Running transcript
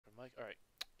mic. All right.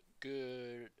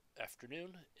 Good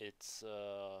afternoon. It's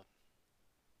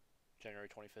January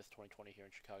 25th, 2020 here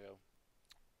in Chicago.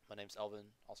 My name's Elvin,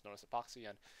 also known as Epoxy,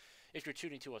 and if you're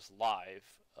tuning to us live,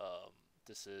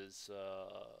 this is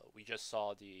we just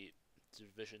saw the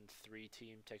Division 3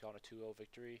 team take on a 2-0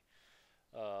 victory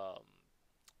um,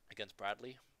 against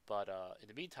Bradley. But in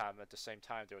the meantime, at the same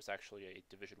time, there was actually a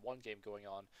Division 1 game going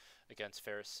on against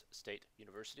Ferris State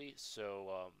University.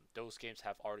 So those games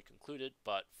have already concluded,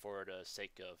 but for the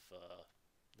sake of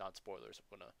non-spoilers,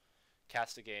 I'm going to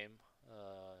cast a game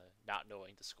not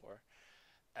knowing the score.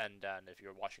 And then if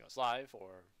you're watching us live,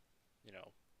 or,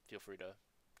 feel free to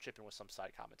chip in with some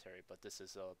side commentary. But this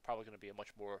is probably going to be a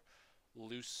much more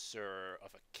looser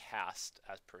of a cast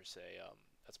as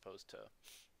opposed to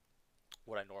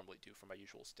what I normally do for my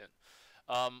usual stint.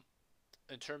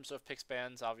 In terms of picks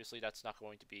bans, obviously that's not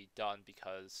going to be done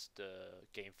because the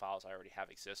game files I already have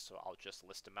exist, so I'll just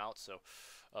list them out. So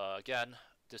again,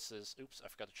 this is, oops, I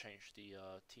forgot to change the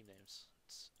team names.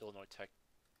 It's Illinois Tech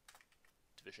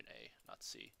Division A, not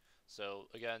C. So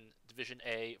again, Division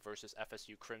A versus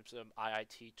FSU Crimson.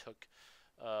 IIT took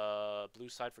blue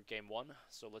side for game 1,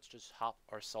 so let's just hop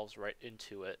ourselves right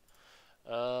into it.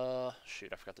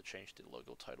 Shoot, I forgot to change the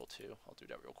logo title too. I'll do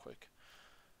that real quick.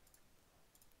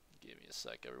 Give me a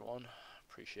sec, everyone.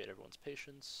 Appreciate everyone's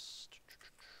patience.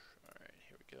 Alright,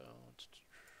 here we go.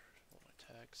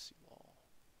 Tag, CLoL.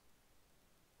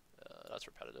 That's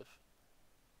repetitive.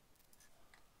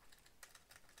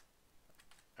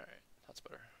 Alright, that's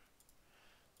better.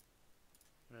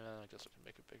 I guess I can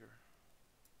make it bigger.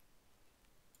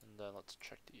 And then let's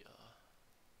check the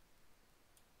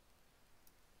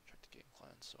game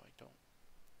clan so I don't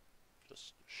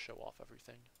just show off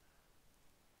everything.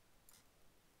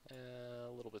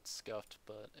 A little bit scuffed,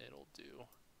 but it'll do.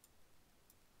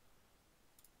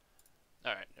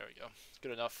 Alright, there we go.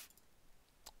 Good enough.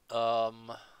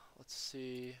 Let's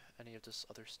see any of this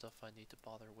other stuff I need to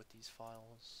bother with these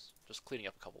files. Just cleaning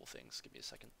up a couple of things. Give me a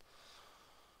second.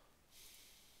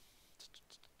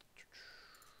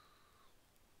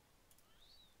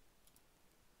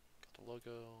 Got the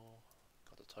logo,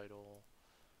 got the title,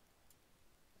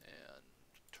 and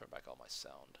turn back on my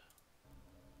sound.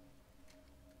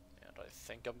 And I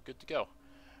think I'm good to go.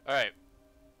 Alright.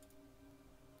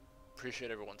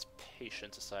 Appreciate everyone's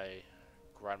patience as I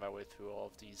grind my way through all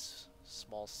of these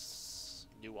small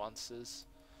nuances.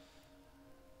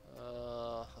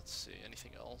 Let's see,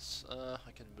 anything else?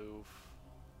 I can move.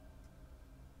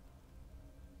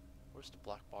 Where's the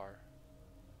black bar?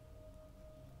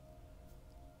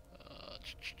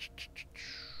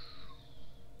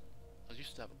 I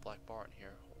used to have a black bar in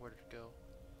here. Where did it go?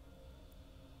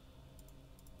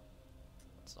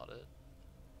 That's not it.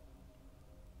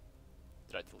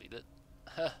 Did I delete it?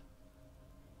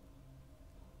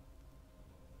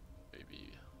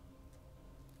 Maybe.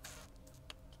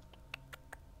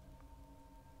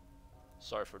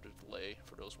 Sorry for the delay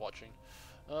for those watching.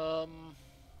 I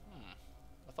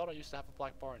thought I used to have a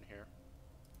black bar in here.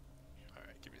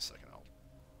 Alright, give me a second.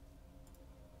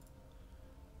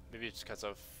 Maybe it's because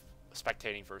of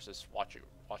spectating versus watching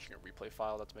a replay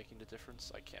file that's making the difference.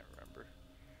 I can't remember.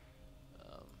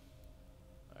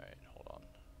 Alright, hold on.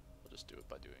 We'll just do it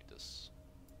by doing this.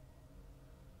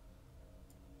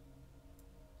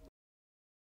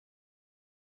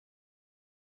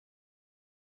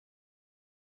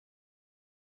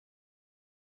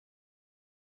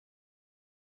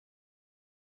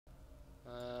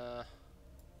 I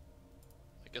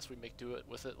guess we make do it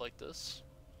with it like this.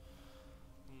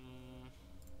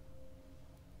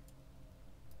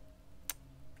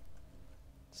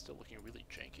 Still looking really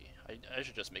janky. I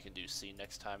should just make a new scene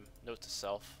next time. Note to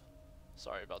self.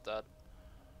 Sorry about that.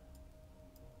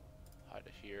 Hide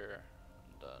it here.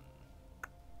 And then.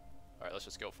 Alright, let's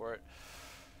just go for it.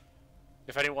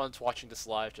 If anyone's watching this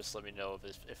live, just let me know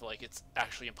if like it's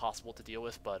actually impossible to deal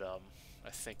with, but I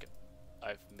think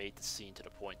I've made the scene to the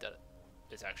point that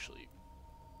it's actually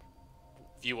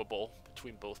viewable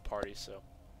between both parties, so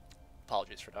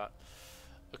apologies for that.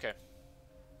 Okay.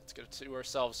 Let's get to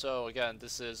ourselves. So again,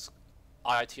 this is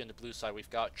IIT on the blue side. We've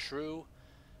got True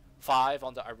 5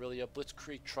 on the Irelia,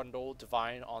 Blitzkrieg, Trundle,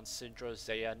 Divine on Syndra,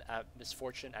 Zayan at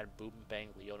Misfortune, and Boom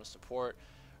Bang Leona support.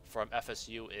 From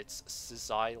FSU, it's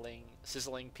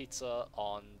Sizzling Pizza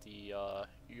on the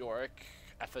Yorick,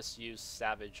 FSU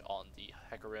Savage on the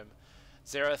Hecarim,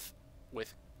 Xerath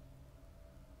with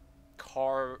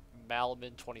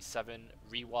Malman 27,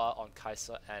 Rewa on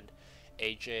Kaisa, and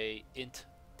AJ Int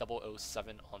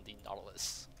 007 on the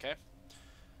Nautilus. Okay,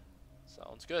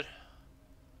 sounds good.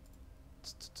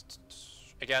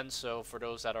 again, so for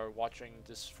those that are watching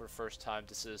this for the first time,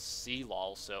 this is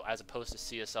CLoL, so as opposed to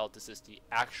CSL, this is the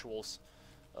actual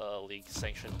league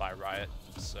sanctioned by Riot,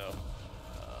 so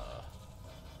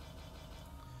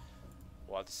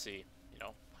we'll have to see, you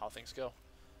know, how things go.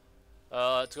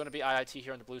 It's going to be IIT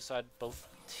here on the blue side. Both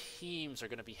teams are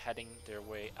going to be heading their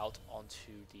way out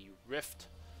onto the Rift.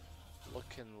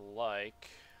 Looking like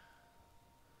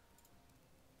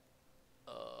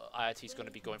IIT is going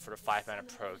to be going for the 5-man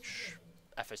approach.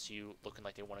 FSU looking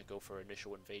like they want to go for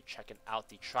initial invade, checking out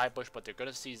the tri-bush, but they're going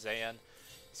to see Zayan.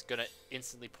 He's going to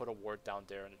instantly put a ward down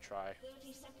there in the try.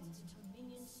 30 seconds until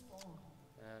minions spawn.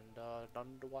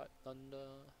 And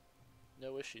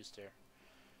no issues there.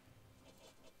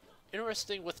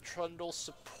 Interesting with Trundle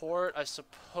support, I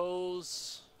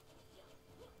suppose.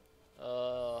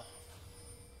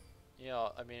 Yeah,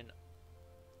 I mean,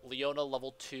 Leona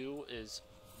level 2 is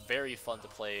very fun to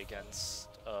play against,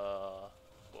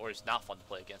 or is not fun to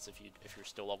play against if you're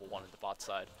still level 1 in the bot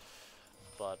side.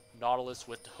 But Nautilus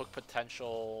with hook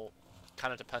potential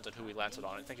kind of depends on who he lands it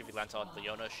on. I think if he lands on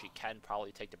Leona, she can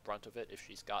probably take the brunt of it if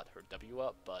she's got her W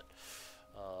up, but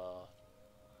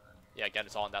yeah, again,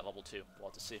 it's all on that level 2. We'll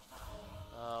have to see.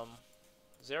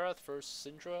 Xerath versus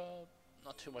Syndra,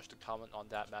 not too much to comment on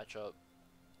that matchup,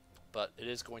 but it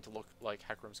is going to look like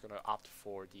Hecarim's going to opt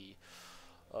for the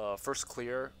first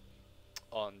clear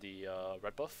on the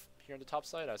red buff here on the top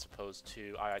side, as opposed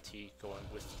to IIT going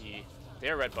with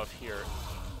their red buff here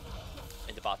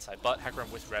in the bot side. But Hecarim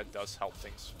with red does help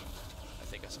things, I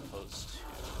think, as opposed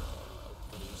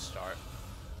to blue start.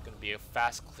 It's going to be a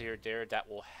fast clear there that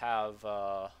will have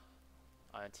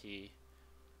INT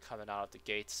coming out of the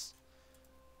gates.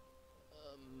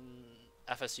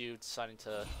 FSU deciding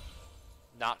to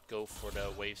not go for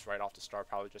the waves right off the start,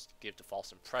 probably just to give the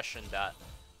false impression that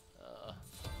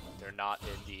they're not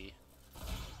in the...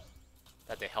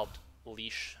 that they helped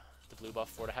leash the blue buff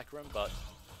for the Hecarim, but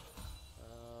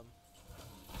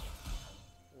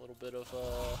a little bit of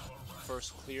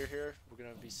first clear here. We're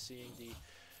going to be seeing the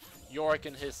Yorick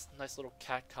in his nice little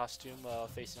cat costume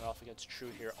facing off against True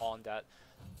here on that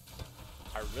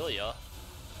Irelia.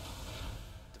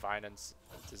 Divine and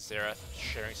Xerath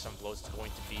sharing some blows. It's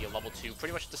going to be a level 2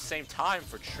 pretty much at the same time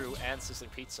for True and Sizzling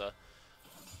Pizza.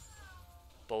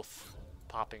 Both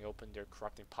popping open their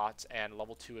corrupting pots, and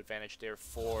level 2 advantage there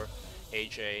for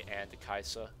AJ and the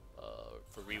Kaisa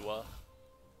for Rewa.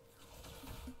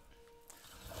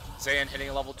 Zayn hitting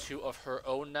a level 2 of her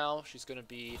own now. She's going to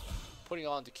be putting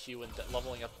on the Q and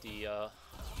leveling up the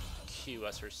Q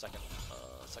as her second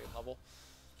level.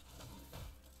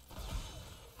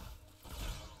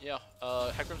 Yeah,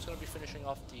 Hecarim's going to be finishing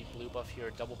off the blue buff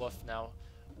here, double buff now,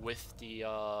 with the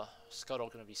Scuttle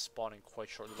going to be spawning quite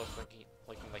shortly.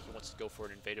 Looking like he wants to go for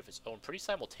an invade of his own. Pretty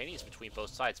simultaneous between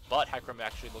both sides, but Hecarim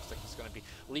actually looks like he's going to be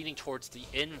leaning towards the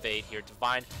invade here.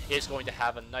 Divine is going to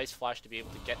have a nice flash to be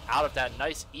able to get out of that.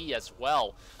 Nice E as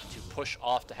well to push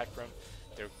off the Hecarim.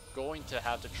 They're going to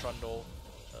have the Trundle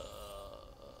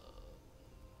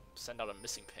send out a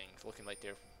missing ping, looking like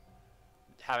they're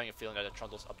having a feeling that the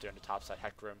Trundle's up there on the top side.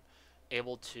 Hecarim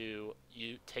able to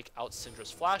take out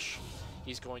Syndra's flash.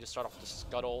 He's going to start off with the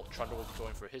Scuttle. Trundle will be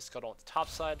going for his Scuttle on the top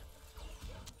side.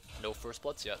 No first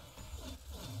bloods yet.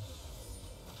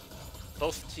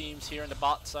 Both teams here on the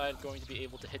bot side going to be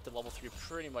able to hit the level 3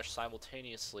 pretty much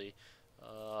simultaneously.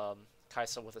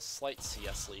 Kaisa with a slight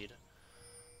CS lead.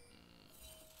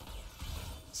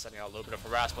 Sending out a little bit of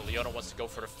harass, but Leona wants to go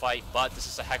for the fight, but this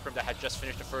is a Hecarim that had just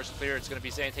finished the first clear. It's going to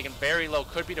be Zayn taken very low,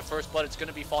 could be the first blood. It's going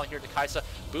to be falling here to Kaisa.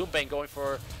 Boom Bang going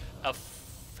for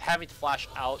having to flash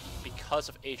out because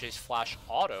of AJ's flash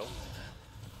auto.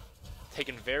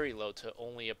 Taken very low to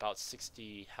only about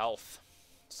 60 health.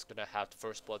 It's going to have the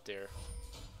first blood there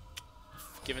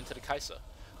given to the Kaisa.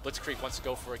 Blitzkrieg wants to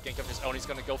go for a gank of his own. He's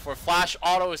going to go for a flash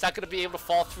auto. Is that going to be able to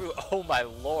fall through? Oh my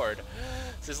lord.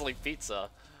 Sizzling Pizza.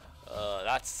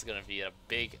 That's going to be a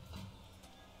big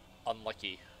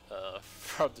unlucky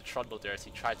from the Trundle there as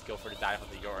he tried to go for the dive on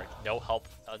the Yorick. No help,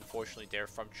 unfortunately, there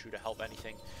from True to help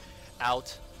anything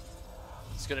out.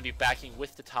 He's going to be backing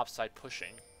with the top side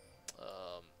pushing.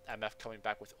 MF coming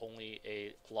back with only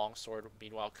a longsword.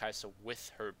 Meanwhile, Kaisa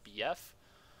with her BF.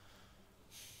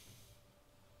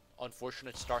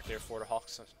 Unfortunate start there for the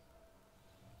Hawks.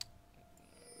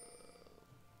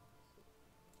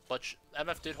 But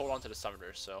MF did hold on to the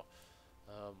Summoner, so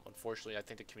unfortunately I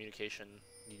think the communication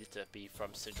needed to be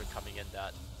from Syndra coming in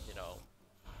that, you know,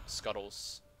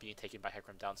 Scuttle's being taken by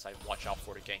Hecarim downside, watch out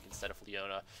for the gank instead of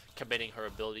Leona. Committing her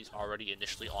abilities already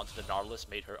initially onto the Nautilus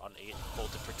made her unable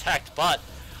to protect, but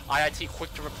IIT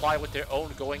quick to reply with their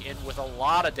own, going in with a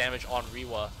lot of damage on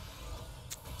Rewa.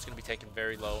 It's going to be taken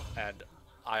very low, and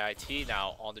IIT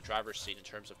now on the driver's seat in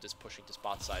terms of this pushing this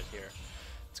bot side here.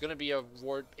 It's going to be a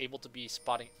ward able to be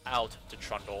spotting out to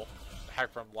Trundle.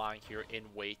 Hecarim lying here in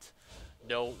wait.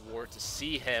 No ward to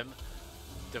see him.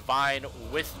 Divine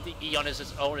with the E on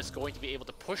his own is going to be able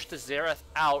to push the Xerath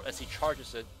out as he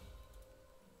charges it.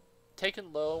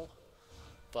 Taken low,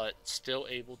 but still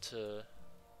able to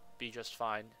be just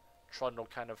fine. Trundle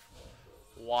kind of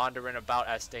wandering about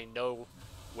as they know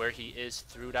where he is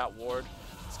through that ward.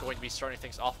 It's going to be starting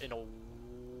things off in a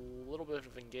little bit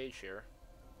of engage here.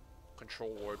 Control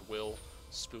ward will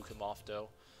spook him off though.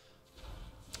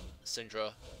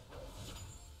 Syndra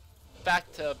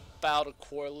back to about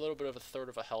a little bit of a third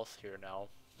of a health here now,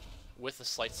 with a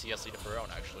slight CS lead of her own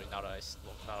actually. Now that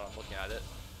I'm looking at it,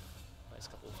 nice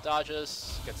couple of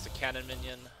dodges, gets the cannon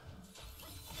minion.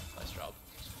 Nice job.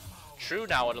 True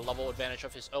now at a level advantage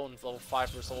of his own, level 5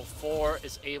 versus level 4,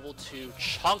 is able to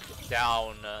chunk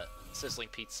down Sizzling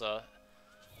Pizza.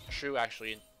 True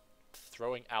actually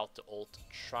throwing out the ult,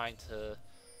 trying to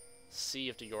see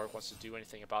if the Yorick wants to do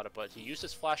anything about it, but he used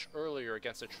his flash earlier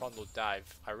against the Trundle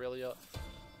dive. Irelia,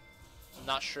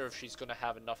 not sure if she's going to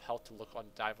have enough health to look on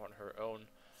dive on her own,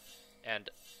 and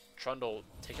Trundle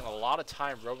taking a lot of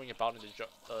time roaming about in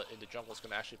the jungle is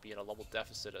going to actually be in a level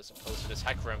deficit as opposed to this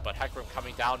Hecarim, but Hecarim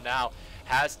coming down now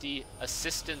has the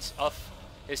assistance of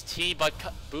his team, but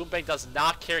Boombang does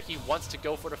not care. He wants to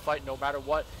go for the fight no matter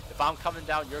what. If I'm coming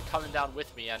down, you're coming down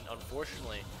with me, and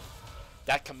unfortunately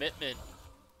that commitment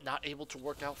not able to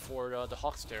work out for the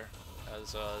Hawks there,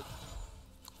 as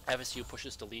FSU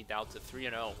pushes the lead down to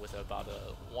 3-0 with about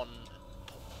a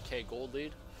 1k gold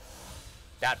lead.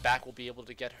 That back will be able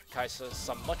to get Kaisa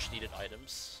some much needed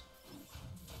items.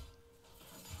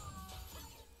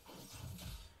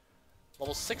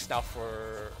 Level 6 now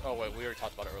for... Oh wait, we already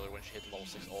talked about it earlier when she hit the level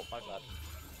 6 ult, my bad.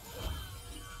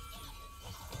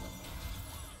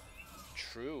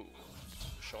 True.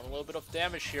 Showing a little bit of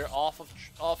damage here off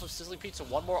of Sizzling Pizza.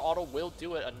 One more auto will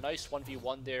do it. A nice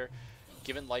 1v1 there,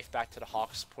 giving life back to the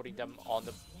Hawks, putting them on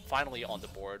the finally on the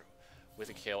board with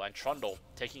a kill. And Trundle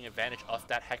taking advantage of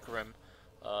that Hecarim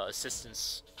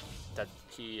assistance that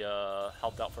he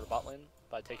helped out for the bot lane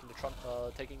by taking the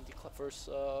first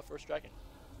dragon.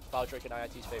 Cloud Drake in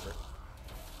IIT's favor.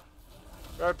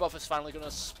 Red buff is finally going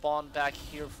to spawn back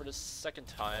here for the second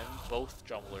time. Both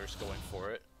junglers going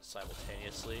for it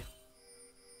simultaneously.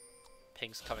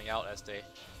 Pings coming out as they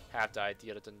have the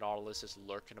idea that the Nautilus is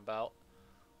lurking about.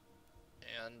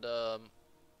 And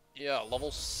yeah,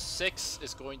 level 6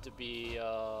 is going to be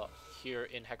here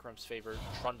in Hecarim's favor.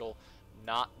 Trundle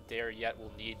not there yet.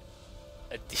 Will need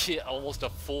almost a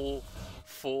full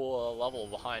level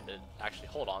behind it. Actually,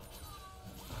 hold on.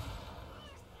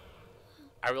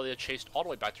 Irelia chased all the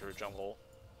way back to her jungle,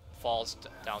 falls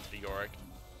down to the Yorick,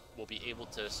 will be able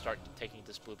to start taking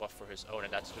this blue buff for his own,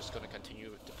 and that's just going to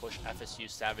continue to push FSU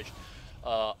Savage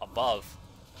above.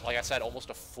 Like I said,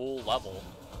 almost a full level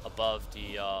above the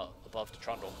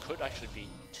Trundle. Could actually be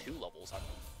 2 levels. I'm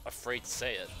afraid to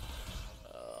say it.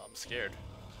 I'm scared.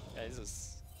 Yeah,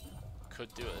 this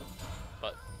could do it.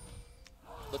 But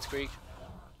Blitzkrieg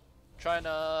trying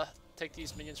to take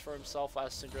these minions for himself,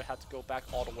 as Syndra had to go back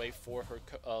all the way for her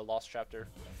Lost Chapter.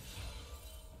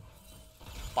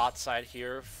 Bot side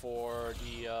here for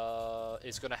the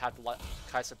is going to have to let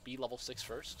Kaisa be level 6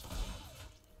 first,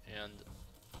 and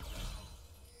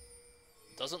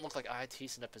doesn't look like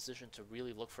IIT's in a position to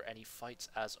really look for any fights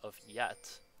as of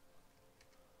yet.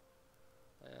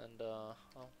 And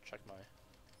I'll check my.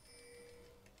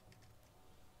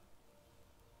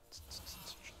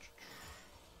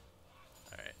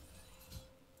 Alright.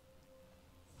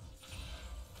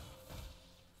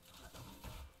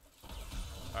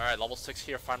 Alright, level 6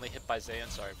 here, finally hit by Zayn.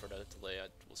 Sorry for the delay, I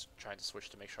was trying to switch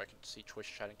to make sure I could see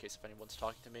Twitch chat in case if anyone's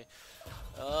talking to me.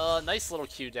 Nice little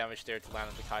Q damage there to land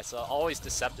on the Kaisa. Always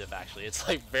deceptive actually, it's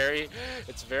like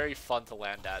it's very fun to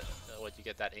land that when you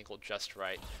get that angle just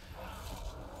right.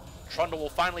 Trundle will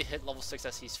finally hit level 6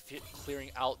 as he's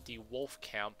clearing out the wolf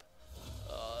camp.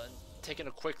 Taking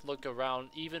a quick look around,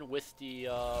 even with the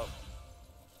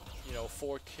you know,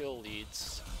 4 kill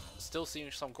leads, still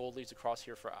seeing some gold leads across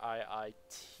here for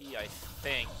IIT, I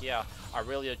think. Yeah,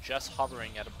 Irelia just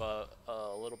hovering at above,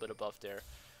 a little bit above there.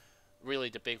 Really,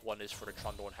 the big one is for the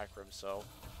Trundle and Hecarim, so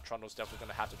Trundle's definitely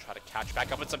going to have to try to catch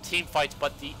back up in some team fights,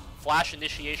 but the flash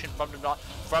initiation from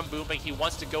Boombang, he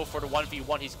wants to go for the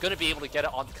 1v1. He's going to be able to get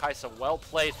it on Kaisa. Well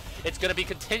played. It's going to be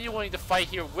continuing the fight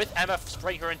here with MF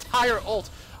spraying her entire ult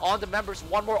on the members.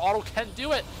 One more auto can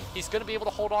do it. He's going to be able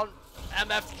to hold on.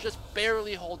 MF just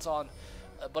barely holds on,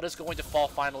 but it's going to fall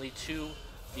finally to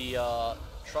the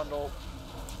Trundle.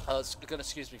 It's going to,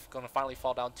 excuse me, going to finally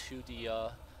fall down to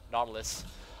the Nautilus.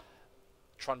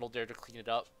 Trundle there to clean it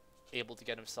up. Able to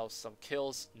get himself some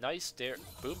kills. Nice there.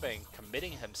 Boombang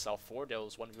committing himself for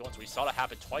those 1v1s. We saw that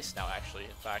happen twice now, actually,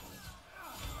 in fact.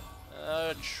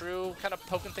 True kind of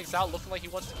poking things out, looking like he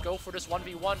wants to go for this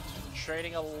 1v1.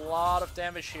 Trading a lot of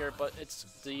damage here, but it's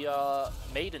the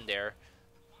Maiden there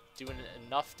doing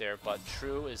enough there. But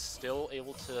True is still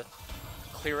able to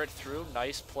clear it through.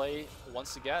 Nice play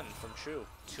once again from True.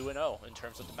 2-0 in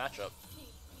terms of the matchup.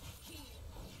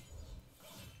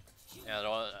 And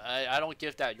I don't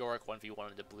give that Yorick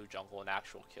 1v1 in the blue jungle an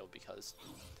actual kill because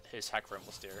his Hecarim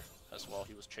was there as well.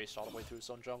 He was chased all the way through his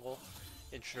own jungle.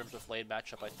 In terms of lane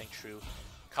matchup, I think True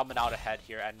coming out ahead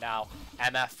here. And now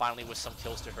MF finally with some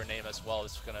kills to her name as well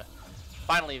is going to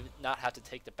finally not have to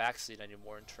take the backseat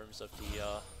anymore in terms of the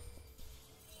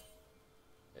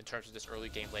this early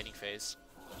game laning phase.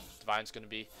 Divine's going to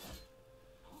be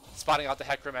spotting out the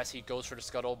Hecarim as he goes for the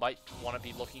scuttle. Might want to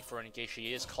be looking for an engage.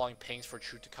 He is calling pings for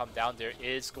True to come down. There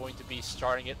is going to be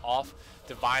starting it off.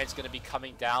 Divine's going to be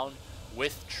coming down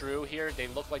with True here. They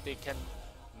look like they can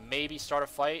maybe start a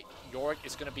fight. Yorick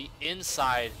is going to be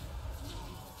inside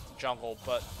the jungle,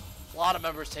 but a lot of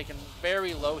members taken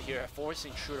very low here,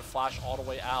 forcing True to flash all the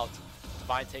way out.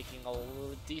 Divine taking a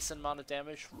decent amount of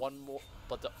damage. One more,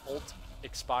 but the ult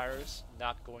expires.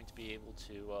 Not going to be able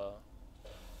to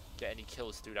get any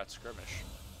kills through that skirmish.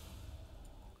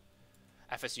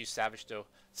 FSU Savage though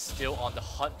still on the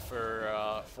hunt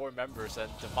for 4 members, and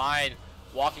Divine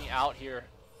walking out here.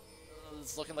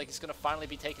 It's looking like he's gonna finally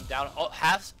be taken down. Oh,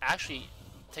 has actually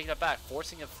taken it back,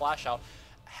 forcing a flash out.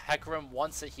 Hecarim,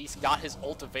 once that he's got his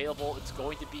ult available, it's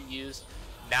going to be used.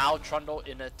 Now Trundle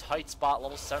in a tight spot,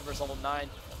 level 7 versus level 9.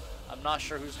 I'm not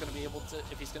sure who's gonna be able to,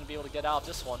 if he's gonna be able to get out of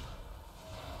this one.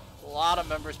 A lot of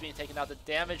members being taken out. The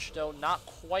damage, though, not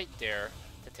quite there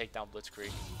to take down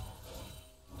Blitzkrieg.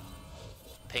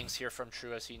 Pings here from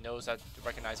True as he knows that,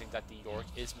 recognizing that the Yorick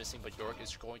is missing, but Yorick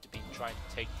is going to be trying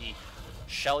to take the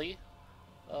Shelly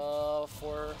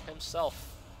for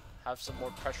himself. Have some more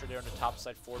pressure there on the top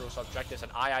side for those objectives.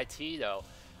 And IIT, though,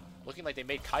 looking like they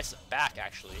made Kaisa back,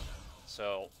 actually.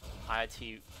 So, IIT,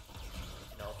 you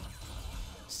know,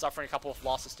 suffering a couple of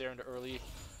losses there in the early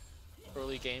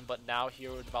game, but now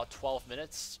here with about 12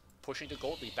 minutes, pushing the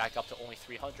gold lead back up to only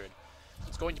 300.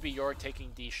 It's going to be Yorick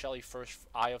taking the Shelly first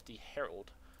Eye of the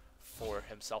Herald for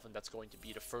himself, and that's going to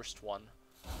be the first one.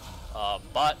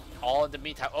 But all in the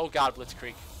meantime, oh god,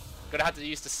 Blitzkrieg. Gonna have to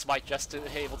use the smite just to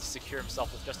be able to secure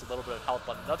himself with just a little bit of health,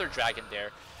 but another dragon there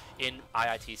in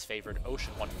IIT's favored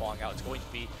Ocean one falling out. It's going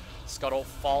to be Scuttle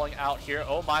falling out here.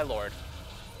 Oh my lord.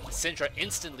 Syndra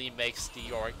instantly makes the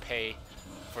Yorick pay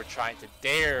for trying to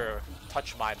dare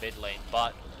touch my mid lane,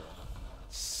 but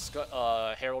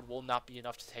Herald will not be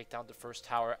enough to take down the first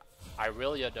tower.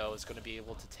 Irelia, though, is going to be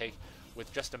able to take,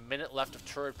 with just a minute left of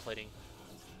turret plating,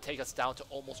 take us down to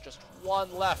almost just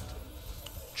 1 left.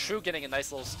 True getting a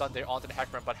nice little stun there onto the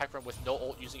Hecarim, but Hecarim with no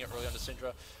ult using it early on the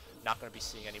Syndra. Not going to be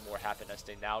seeing any more happen as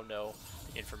they now know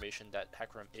the information that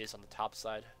Hecarim is on the top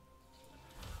side.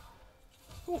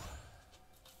 Whew.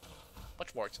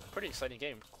 Much more. It's a pretty exciting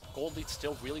game. Gold lead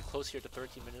still really close here. The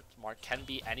 13-minute mark can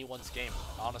be anyone's game,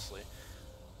 honestly.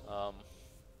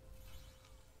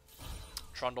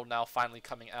 Trundle now finally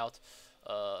coming out.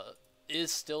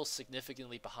 Is still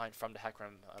significantly behind from the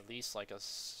Hecarim, at least like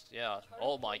yeah,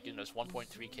 oh my goodness,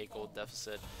 1.3k gold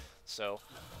deficit. So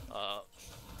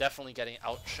definitely getting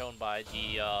outshone by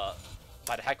the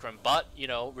Hecarim, but you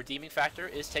know, redeeming factor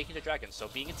is taking the dragon. So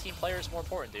being a team player is more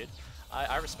important, dude.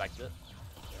 I respect it.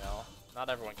 You know,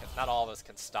 not all of us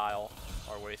can style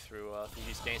our way through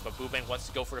these games, but Boobang wants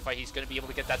to go for the fight. He's going to be able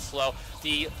to get that slow.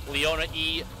 The Leona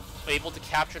E able to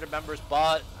capture the members,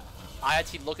 but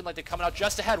IIT looking like they're coming out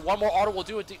just ahead. One more auto will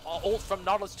do it. The ult from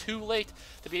Nautilus too late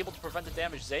to be able to prevent the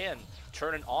damage. Zayn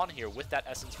turning on here with that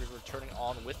Essence River, turning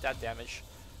on with that damage.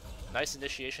 Nice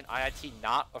initiation. IIT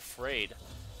not afraid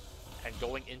and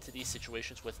going into these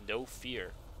situations with no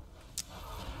fear.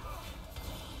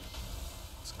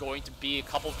 It's going to be a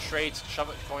couple of trades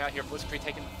going out here. Blitzkrieg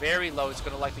taken very low. It's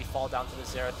going to likely fall down to the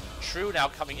Xerath. True now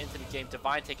coming into the game.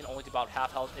 Divine taking only to about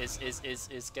half health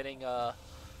is getting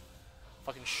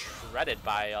fucking shredded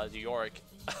by the Yorick,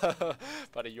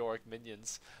 by the Yorick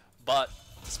minions. But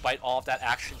despite all of that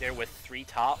action there with 3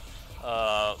 top,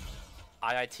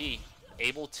 IIT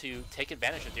able to take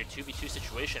advantage of their 2v2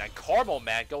 situation, and Carmel,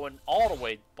 man, going all the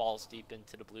way balls deep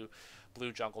into the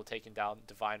blue jungle, taking down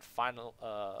Divine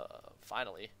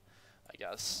finally, I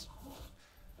guess.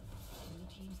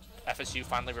 FSU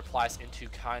finally replies into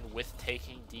kind with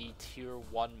taking the tier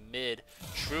 1 mid.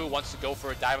 True wants to go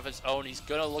for a dive of his own. He's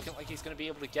gonna looking like he's gonna be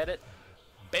able to get it.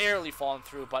 barely fallen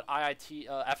through, but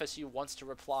FSU wants to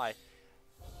reply.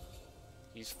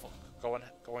 He's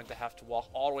going to have to walk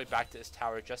all the way back to his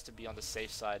tower just to be on the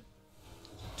safe side.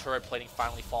 Turret plating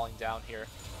finally falling down here.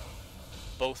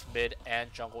 Both mid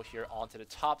and jungle here onto the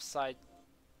top side.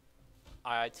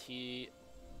 IIT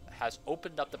has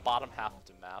opened up the bottom half of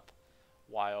the map,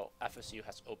 while FSU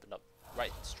has opened up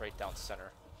right straight down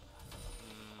center.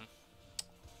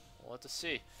 We'll have to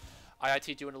see.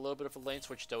 IIT doing a little bit of a lane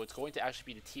switch though. It's going to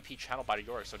actually be the TP channel by the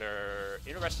Yorick, so they're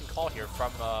interesting call here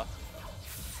from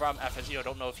FSU. I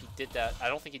don't know if he did that. I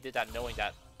don't think he did that knowing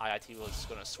that IIT was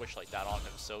going to switch like that on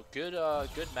him. So good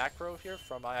macro here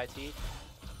from IIT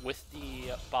with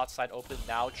the bot side open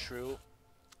now. True,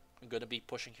 I'm going to be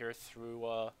pushing here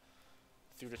through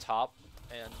the top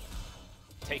and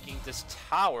taking this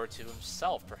tower to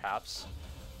himself perhaps.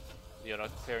 Leona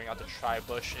clearing out the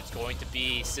tri-bush. It's going to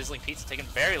be Sizzling Pizza taken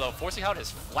very low, forcing out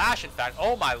his flash, in fact.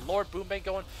 Oh my lord, Boombang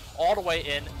going all the way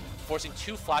in, forcing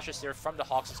 2 flashes there from the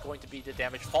Hawks. Is going to be the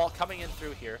damage fall coming in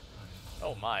through here.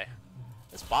 Oh my.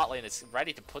 This bot lane is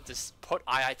ready to put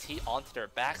IIT onto their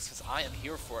backs because I am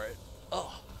here for it.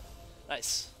 Oh,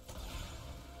 nice.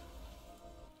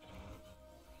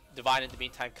 Divine in the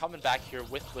meantime coming back here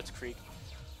with Blitzkrieg,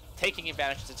 taking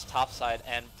advantage of its top side,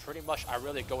 and pretty much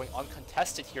Irelia going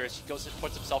uncontested here as he goes and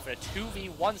puts himself in a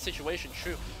 2v1 situation.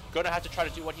 True, gonna have to try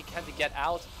to do what he can to get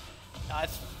out. I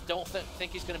don't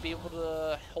think he's gonna be able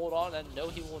to hold on, and no,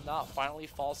 he will not. Finally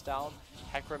falls down.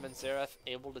 Hecarim and Xerath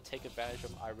able to take advantage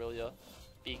of Irelia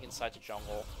being inside the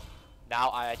jungle. Now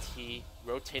IIT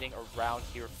rotating around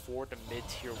here for the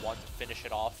mid-tier 1 to finish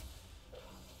it off.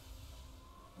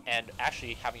 And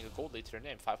actually having a gold lead to their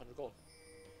name, 500 gold.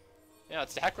 Yeah,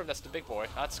 it's the Hecarim that's the big boy.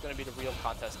 That's going to be the real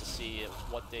contest to see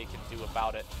what they can do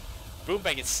about it.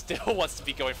 Boombang is still wants to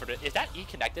be going for the... Is that E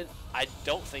connected? I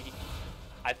don't think he...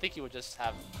 I think he would just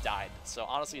have died. So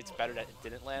honestly, it's better that it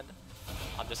didn't land.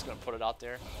 I'm just going to put it out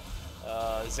there.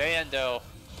 Zayendo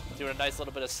doing a nice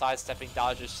little bit of sidestepping,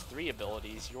 dodges 3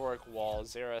 abilities. Yorick Wall,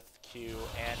 Xerath Q,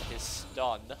 and his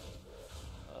stun.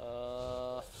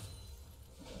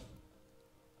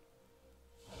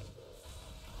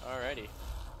 Alrighty.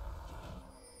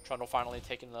 Trundle finally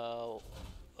taking the...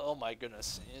 Oh my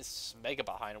goodness. It's mega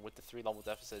behind him with the 3-level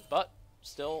deficit. But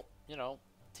still, you know,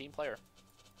 team player.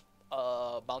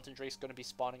 Mountain Drake's going to be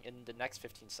spawning in the next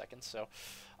 15 seconds. So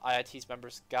IIT's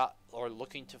members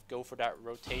looking to go for that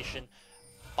rotation.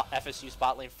 FSU's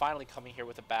bot lane finally coming here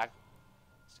with a back.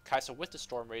 Kai'Sa with the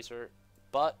Storm Razor.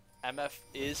 But MF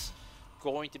is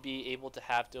going to be able to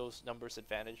have those numbers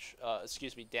advantage,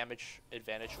 damage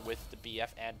advantage with the BF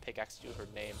and pickaxe to her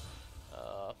name.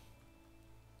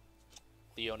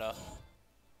 Leona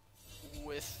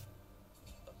with,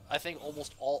 I think,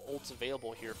 almost all ults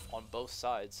available here on both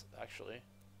sides, actually.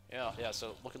 Yeah,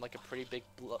 so looking like a pretty big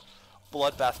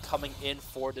bloodbath coming in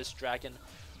for this dragon.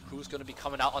 Who's going to be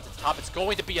coming out onto the top? It's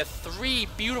going to be a 3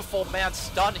 beautiful man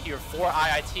stun here for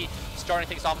IIT, starting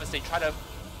things off as they try to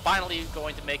finally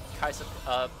going to make Kai'Sa,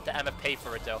 the MF pay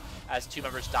for it though, as 2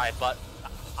 members died, but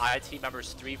IIT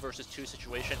members 3 versus 2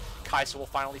 situation. Kai'Sa will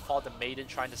finally fall to Maiden,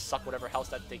 trying to suck whatever health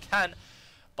that they can,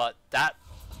 but that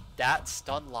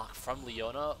stun lock from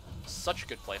Leona, such a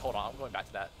good play. Hold on, I'm going back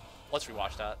to that. Let's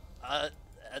rewatch that.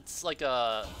 It's like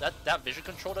that vision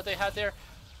control that they had there.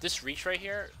 This reach right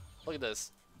here, look at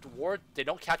this. The ward, they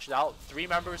don't catch it out. 3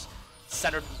 members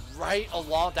centered right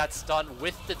along that stun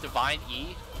with the Divine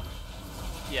E.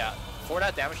 Yeah, for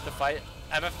that damage to the fight,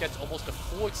 MF gets almost the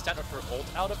full extent of her ult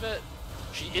out of it.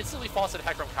 She instantly falls to the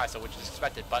Hecarim Kai'Sa, which is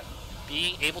expected, but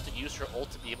being able to use her ult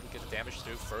to be able to get the damage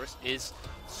through first is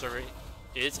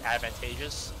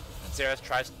advantageous. Xerath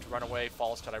tries to run away,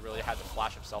 falls to I really had to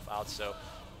flash himself out, so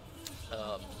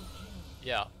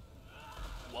yeah.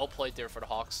 Well played there for the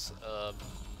Hawks.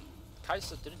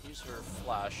 Kai'Sa didn't use her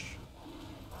flash.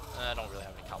 I don't really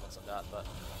have any comments on that, but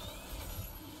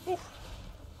whew.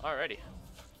 Alrighty.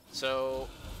 So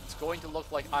it's going to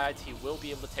look like IIT will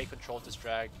be able to take control of this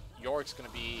drag. Yorick's going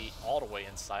to be all the way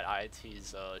inside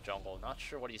IIT's jungle. Not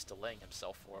sure what he's delaying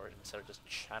himself for instead of just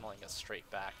channeling us straight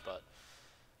back, but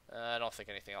I don't think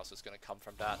anything else is going to come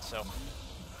from that. So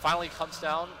finally comes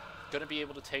down, going to be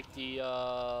able to take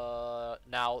the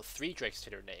now 3 Drakes to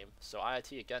their name. So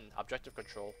IIT again, objective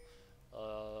control.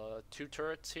 2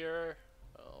 turrets here,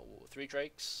 3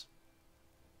 Drakes,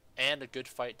 and a good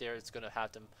fight there. It's going to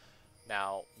have them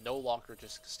now no longer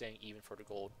just staying even for the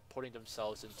gold, putting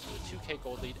themselves into a 2k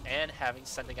gold lead and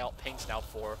sending out pings now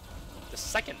for the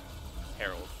second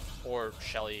Herald, or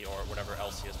Shelly, or whatever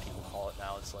LCS people call it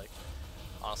now. It's like,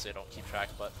 honestly, I don't keep track,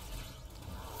 but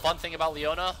fun thing about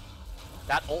Leona,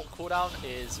 that ult cooldown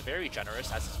is very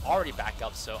generous as it's already backed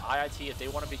up, so IIT, if they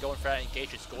want to be going for that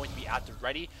engage, it's going to be at the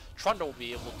ready. Trundle will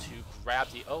be able to grab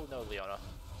the... Oh no, Leona.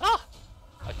 Ah!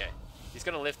 Okay, he's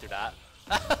going to live through that.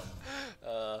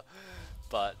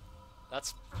 But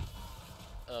that's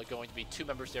going to be 2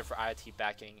 members there for IIT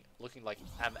backing. Looking like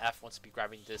MF wants to be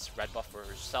grabbing this red buff for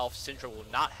herself. Syndra will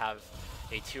not have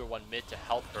a tier 1 mid to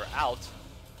help her out.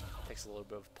 Takes a little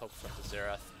bit of poke from the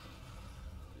Xerath.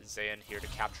 Zayn here to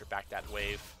capture back that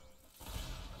wave.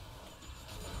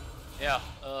 Yeah,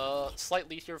 slight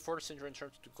lead here for Syndra in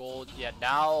terms of the gold. Yeah,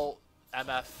 now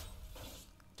MF,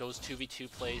 those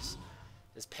 2v2 plays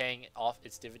is paying off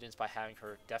its dividends by having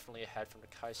her definitely ahead from the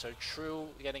Kai'Sa. True,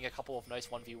 getting a couple of nice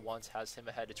 1v1s has him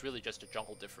ahead. It's really just a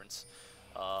jungle difference.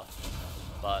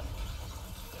 But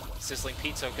Sizzling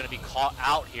Pizza going to be caught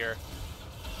out here.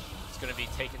 It's going to be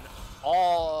taken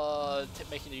all,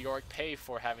 making the Yorick pay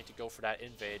for having to go for that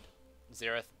invade.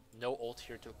 Xerath, no ult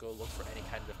here to go look for any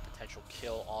kind of potential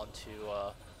kill onto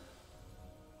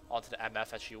the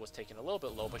MF as she was taken a little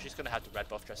bit low, but she's going to have the red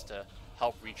buff just to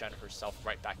help regen herself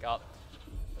right back up.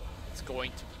 It's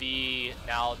going to be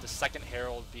now the second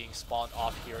Herald being spawned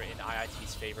off here in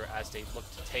IIT's favor as they look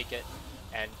to take it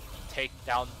and take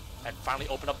down and finally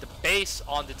open up the base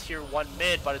on the tier 1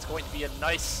 mid, but it's going to be a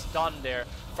nice stun there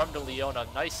from the Leona.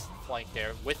 Nice flank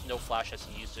there with no flash as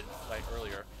he used it like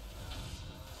earlier.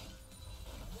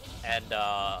 And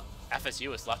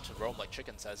FSU is left to roam like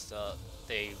chickens as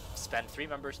they spend 3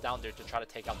 members down there to try to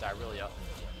take out the Irelia.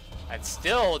 And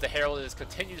still the Herald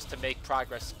continues to make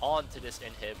progress onto this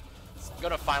inhib. It's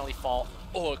gonna finally fall.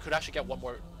 Oh, it could actually get one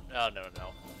more. No.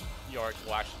 Yorick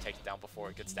will actually take it down before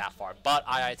it gets that far. But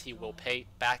IIT will pay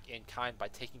back in kind by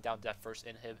taking down that first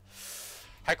inhib.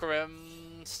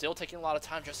 Hecarim still taking a lot of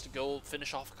time just to go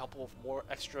finish off a couple of more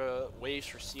extra waves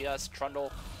for CS.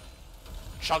 Trundle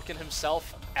chunking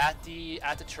himself at the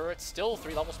turret, still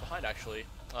 3 levels behind actually.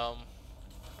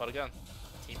 But again,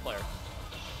 team player.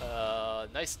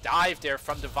 Nice dive there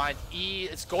from Divine. E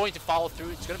is going to follow through.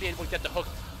 It's going to be able to get the hook,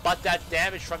 but that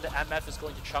damage from the MF is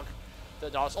going to chunk the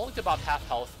Nautilus only to about half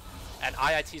health. And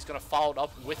IIT is going to follow it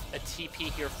up with a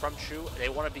TP here from True. They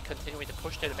want to be continuing to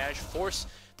push their advantage, force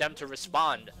them to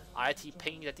respond. IIT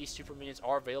pinging that these super minions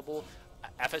are available.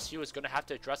 FSU is going to have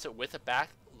to address it with a back.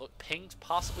 Look, pinged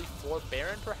possibly for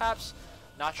Baron perhaps?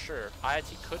 Not sure.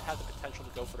 IIT could have the potential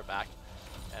to go for the back.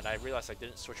 And I realized I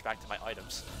didn't switch back to my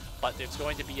items. But there's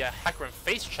going to be a Hecarim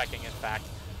face checking, in fact,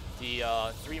 the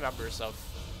 3 members of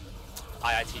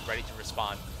IIT ready to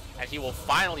respond. And he will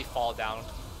finally fall down.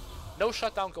 No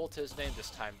shutdown gold to his name this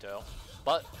time though.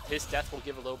 But his death will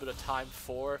give a little bit of time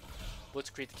for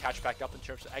Blitzkrieg to catch back up in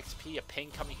terms of XP. A ping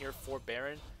coming here for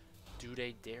Baron. Do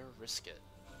they dare risk it?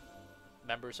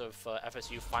 Members of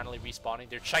FSU finally respawning.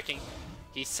 They're checking.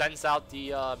 He sends out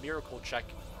the miracle check.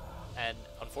 And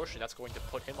unfortunately, that's going to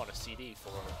put him on a CD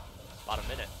for about a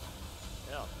minute.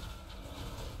 Yeah.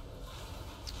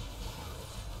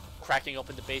 Cracking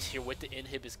open the base here with the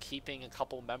inhib is keeping a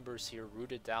couple members here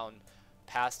rooted down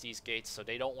past these gates, so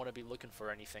they don't want to be looking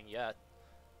for anything yet.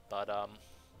 But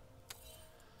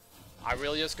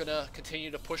Irelia's gonna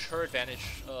continue to push her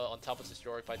advantage on top of this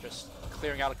Yorick by just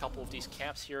clearing out a couple of these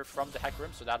camps here from the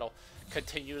Hecarim, so that'll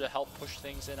continue to help push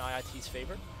things in IIT's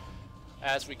favor.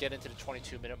 As we get into the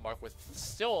 22-minute mark with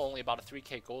still only about a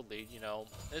 3k gold lead, you know,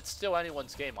 it's still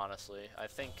anyone's game, honestly. I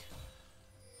think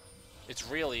it's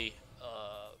really,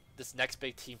 this next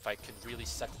big team fight can really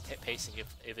set the pacing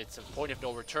if it's a point of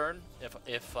no return,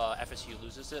 if FSU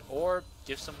loses it, or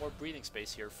give some more breathing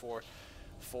space here for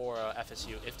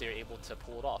FSU if they're able to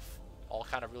pull it off. All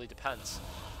kind of really depends.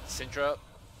 Syndra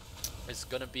is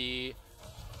going to be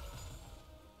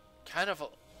kind of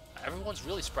everyone's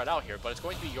really spread out here, but it's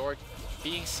going to be Yorick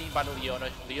being seen by the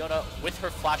Leona. Leona, with her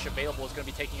flash available, is going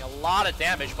to be taking a lot of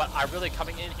damage, but I really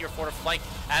coming in here for the flank.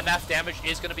 MF damage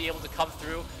is going to be able to come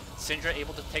through. Syndra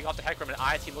able to take off the Hecarim, and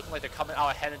IIT looking like they're coming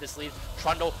out ahead in this lead.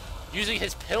 Trundle using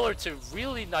his pillar to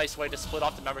really nice way to split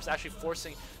off the members, actually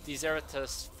forcing the Xerath to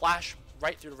flash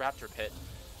right through the Raptor pit.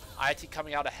 IIT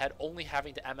coming out ahead, only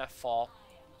having the MF fall.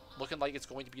 Looking like it's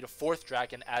going to be the 4th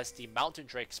dragon as the Mountain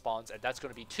Drake spawns, and that's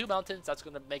going to be 2 mountains. That's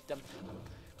going to make them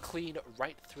clean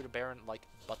right through the Baron like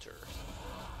butter.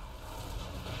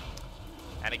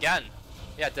 And again,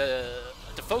 yeah, the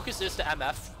focus is the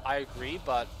MF, I agree,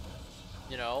 but,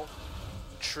 you know,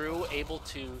 True able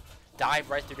to dive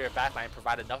right through their backline and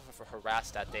provide enough of a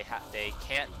harass that they have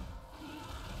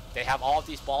all of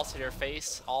these balls to their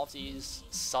face, all of these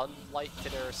sunlight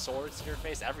to their swords to their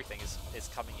face. Everything is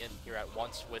coming in here at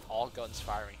once with all guns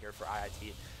firing here for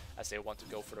IIT as they want to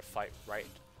go for the fight right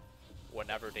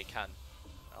whenever they can,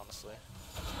 honestly.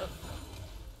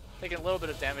 taking a little bit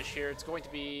of damage here. It's going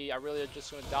to be Irelia just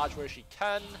going to dodge where she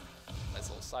can. Nice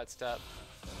little sidestep.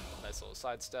 Nice little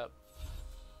sidestep.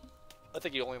 I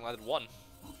think he only landed one.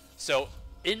 So,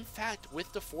 in fact,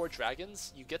 with the 4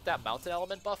 dragons, you get that mountain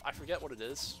element buff. I forget what it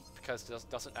is because it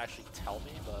doesn't actually tell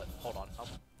me, but hold on.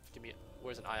 Give me,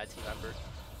 where's an IIT member?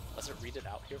 Does it read it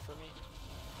out here for me?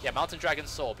 Yeah, Mountain Dragon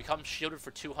Soul. Becomes shielded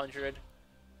for 200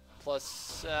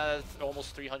 plus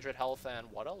almost 300 health, and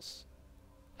what else?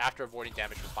 After avoiding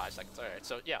damage for 5 seconds. Alright,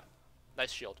 so yeah,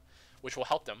 nice shield, which will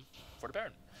help them for the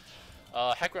Baron.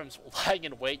 Hecarim's lying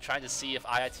in wait, trying to see if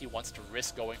IIT wants to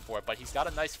risk going for it, but he's got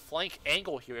a nice flank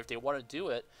angle here if they want to do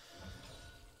it.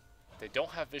 They don't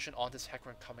have vision on this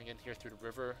Hecarim coming in here through the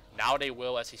river. Now they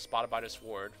will, as he's spotted by this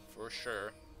ward, for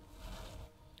sure.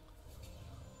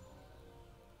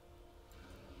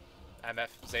 MF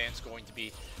Zayn's going to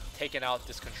be taking out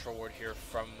this control ward here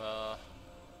from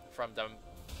them.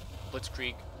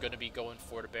 Blitzkrieg going to be going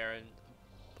for the Baron.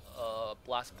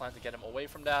 Blast plan to get him away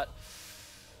from that.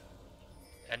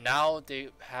 And now they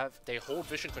hold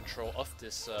vision control of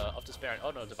this Baron.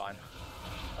 Oh no, Divine.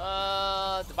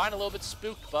 Divine a little bit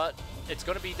spooked, but it's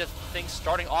going to be the thing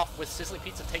starting off with Sizzling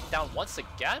Pizza taken down once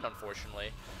again,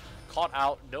 unfortunately. Caught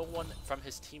out, no one from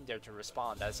his team there to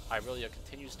respond as Irelia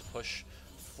continues to push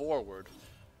forward.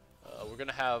 We're going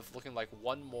to have looking like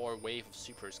one more wave of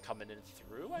supers coming in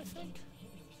through, I think.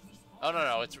 Oh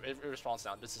no, it responds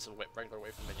now. This is a regular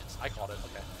wave of minions. I called it,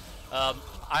 okay.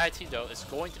 IIT though is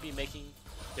going to be making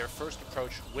their first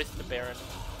approach with the Baron,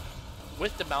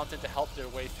 with the Mountain to help their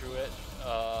way through it,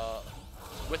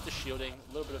 with the shielding,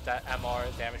 a little bit of that MR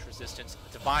damage resistance.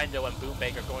 Divine though and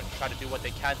Boombang are going to try to do what they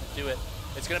can to do it.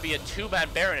 It's going to be a 2-man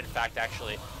Baron in fact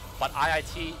actually, but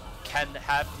IIT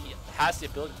has the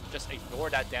ability to just ignore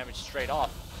that damage straight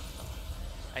off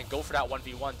and go for that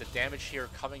 1v1. The damage here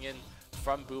coming in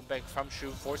from Boombang, from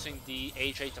Shu, forcing the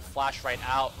AJ to flash right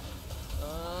out.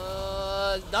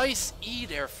 Nice E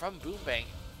there from Boombang.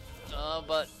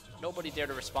 But nobody there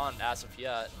to respond as of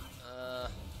yet.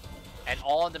 And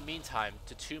all in the meantime,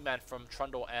 the 2-man from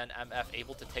Trundle and MF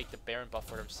able to take the Baron buff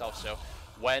for themselves. So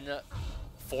when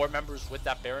 4 members with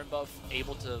that Baron buff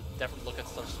able to definitely look at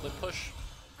some split push,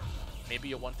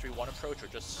 maybe a 1-3-1 approach or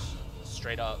just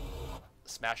straight up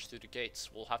smash through the gates.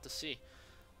 We'll have to see.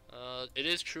 It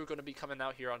is true going to be coming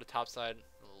out here on the top side.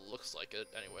 Looks like it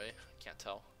anyway. Can't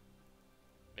tell.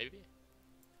 Maybe?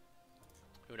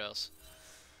 Who knows?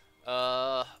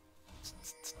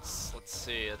 Let's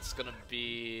see. It's gonna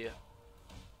be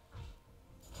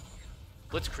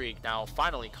Blitzkrieg now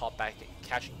finally caught back,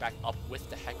 catching back up with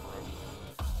the Hecarim.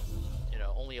 You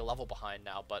know, only a level behind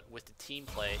now, but with the team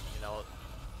play, you know,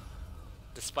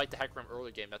 despite the Hecarim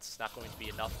early game, that's not going to be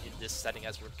enough in this setting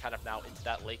as we're kind of now into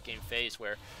that late game phase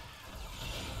where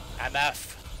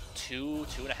MF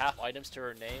 2.5 items to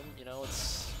her name. You know,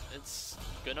 it's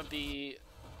gonna be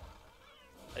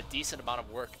a decent amount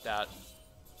of work that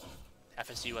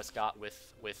FSU has got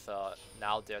with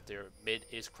now that their mid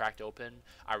is cracked open.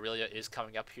 Irelia is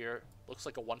coming up here. Looks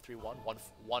like a 1-3-1,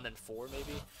 1 and 4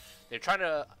 maybe. They're trying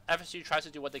to, FSU tries to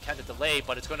do what they can to delay,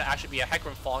 but it's going to actually be a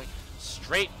Hecarim falling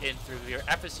straight in through here.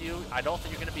 FSU, I don't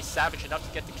think you're going to be savage enough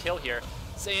to get the kill here.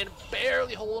 Zayn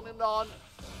barely holding it on.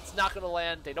 It's not going to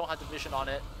land. They don't have the vision on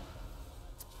it,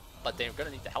 but they're going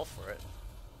to need the health for it.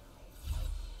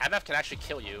 MF can actually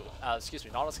kill you. Excuse me,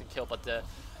 Nautilus can kill, but the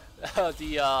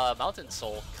Mountain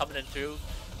Soul coming in through,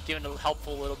 giving a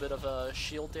helpful little bit of a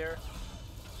shield there.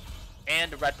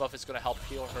 And the red buff is going to help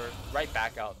heal her right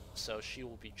back out, so she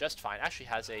will be just fine. Actually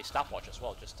has a stopwatch as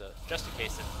well, just in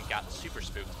case if you got super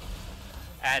spooked.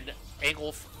 And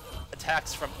angle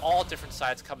attacks from all different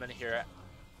sides come in here.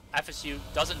 FSU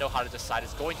doesn't know how to decide.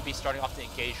 It's going to be starting off to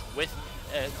engage with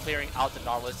clearing out the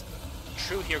Nautilus.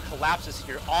 True here collapses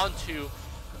here onto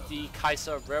the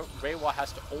Kaisa. Reiwa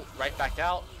has to ult right back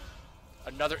out.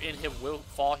 Another inhib will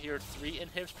fall here. 3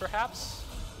 inhibs perhaps.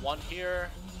 1 here.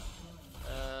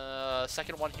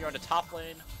 Second one here on the top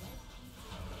lane.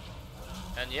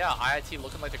 And yeah, IIT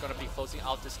looking like they're going to be closing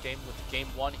out this game with game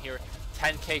 1 here.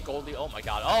 10k gold lead. Oh my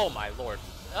god. Oh my lord.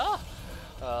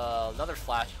 Another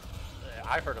flash.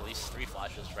 I heard at least 3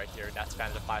 flashes right there in that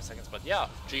span of 5 seconds. But yeah,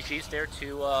 GG's there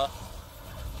to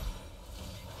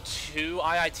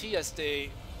IIT as they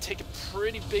take a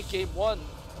pretty big game 1.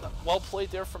 Well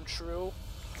played there from True,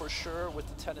 for sure, with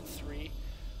the 10 and 3.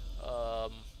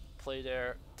 Play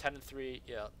there, 10 and 3,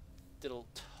 yeah, did a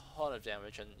ton of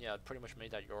damage, and yeah, pretty much made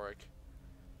that Yorick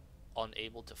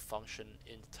unable to function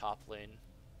in the top lane.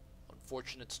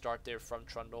 Unfortunate start there from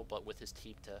Trundle, but with his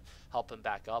team to help him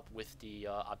back up with the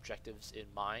objectives in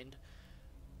mind,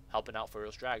 helping out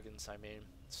Ferris Dragons. I mean,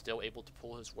 still able to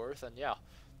pull his worth, and yeah,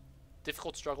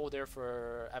 difficult struggle there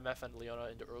for MF and Leona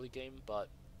in the early game, but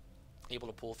able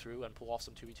to pull through and pull off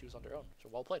some 2v2s on their own. So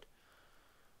well played.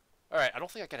 Alright, I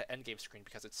don't think I get an endgame screen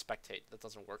because it's spectate. That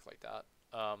doesn't work like that.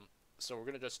 So we're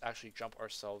going to just actually jump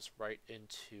ourselves right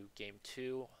into game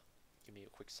 2. Give me a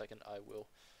quick second. I will...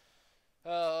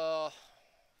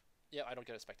 yeah, I don't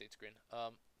get a spectate screen.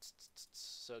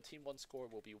 So team 1 score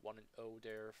will be 1-0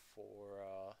 there for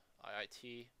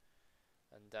IIT.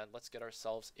 And then let's get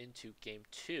ourselves into game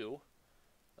 2.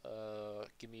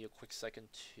 Give me a quick second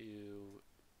to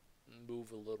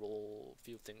move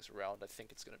few things around. I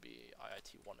think it's going to be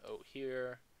IIT 1-0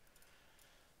 here.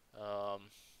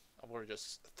 I'm going to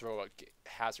just throw a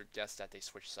hazard guess that they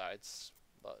switch sides,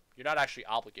 but you're not actually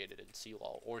obligated in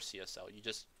CLoL or CSL. You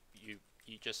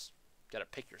just gotta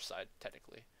pick your side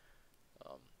technically,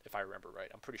 if I remember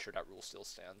right. I'm pretty sure that rule still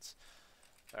stands.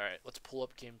 All right, let's pull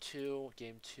up game 2.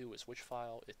 Game 2 is which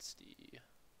file? It's the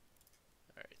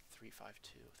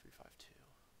 352.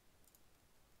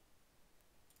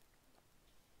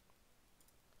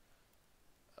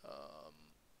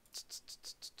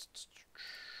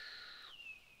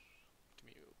 Give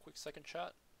me a quick second,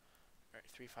 chat. All right,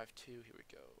 352. Here we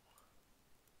go.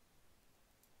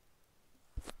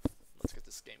 Let's get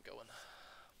this game going.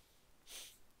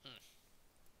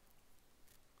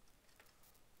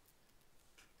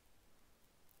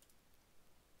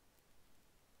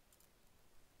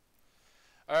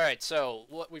 Alright, so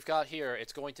what we've got here,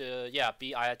 it's going to,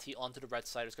 be IIT onto the red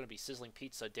side. It's going to be Sizzling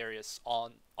Pizza, Darius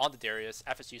on the Darius,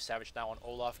 FSU Savage now on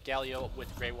Olaf, Galio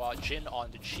with Greywa, Jin on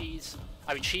the Cheese,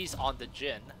 Cheese on the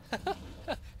Jin,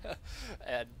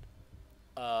 and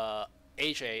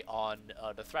AJ on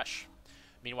the Thresh.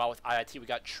 Meanwhile, with IIT, we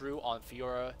got True on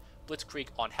Fiora, Blitzkrieg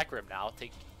on Hecarim now,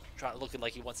 looking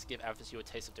like he wants to give FSU a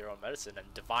taste of their own medicine,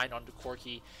 and Divine on the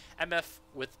Corki, MF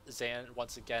with Zan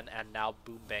once again, and now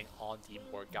Boom Bang on the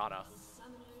Morgana.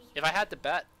 If I had to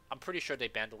bet, I'm pretty sure they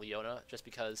banned the Leona, just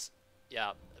because,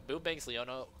 Boom Bang's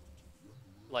Leona,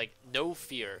 like, no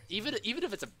fear. Even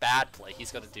if it's a bad play,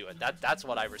 he's gonna do it. That's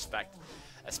what I respect,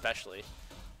 especially.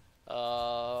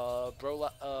 Olaf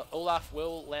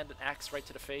will land an axe right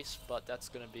to the face, but that's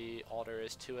gonna be all there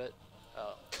is to it.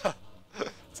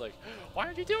 It's like, why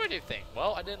did you do anything?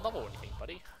 Well, I didn't level anything,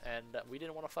 buddy, and we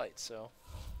didn't want to fight, so.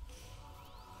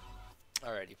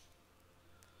 Alrighty.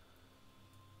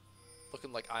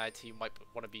 Looking like IIT might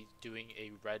want to be doing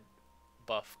a red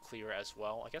buff clear as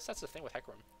well. I guess that's the thing with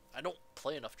Hecarim. I don't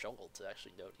play enough jungle to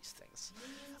actually know these things.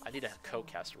 I need a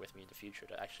co-caster with me in the future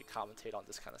to actually commentate on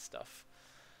this kind of stuff.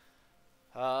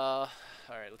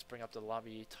 Alright, let's bring up the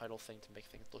lobby title thing to make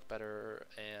things look better,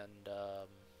 and,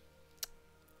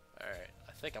 alright,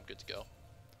 I think I'm good to go.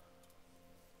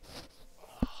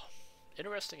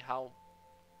 Interesting how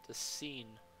the scene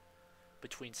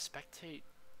between Spectate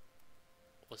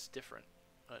was different.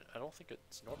 I don't think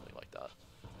it's normally like that.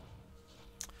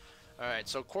 Alright,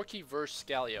 so Corki versus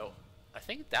Galio. I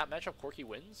think that matchup Corki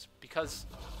wins because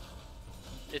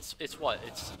it's what?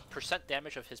 It's percent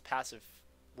damage of his passive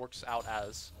works out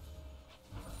as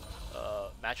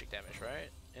magic damage, right?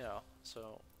 Yeah,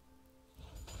 so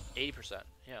 80%.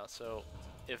 Yeah, so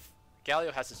if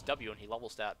Galio has his W and he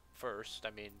levels that first,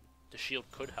 I mean, the shield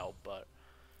could help, but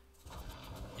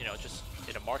you know, just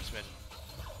in a marksman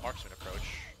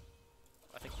approach,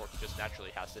 I think Corki just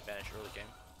naturally has the advantage early game.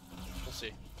 We'll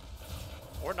see.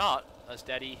 Or not, as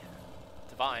Daddy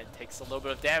Divine takes a little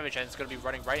bit of damage and it's going to be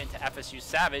running right into FSU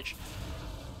Savage.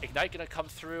 Ignite going to come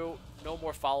through. No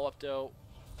more follow-up though.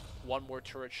 One more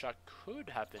turret shot could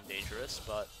have been dangerous,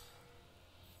 but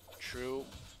True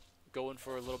going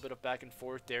for a little bit of back and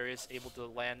forth. Darius able to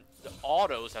land the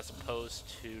autos as opposed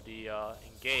to the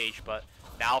engage, but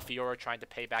now Fiora trying to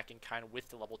pay back in kind with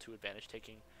the level 2 advantage,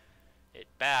 taking it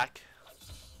back.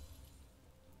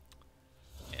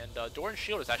 And Doran's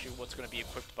shield is actually what's going to be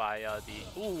equipped by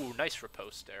the... Ooh, nice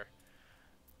riposte there.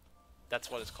 That's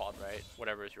what it's called, right?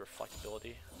 Whatever is your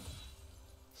reflectability.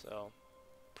 So,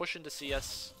 push into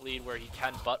CS lead where he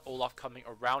can, but Olaf coming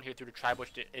around here through the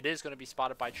tri-bush. It is going to be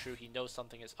spotted by True. He knows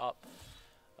something is up.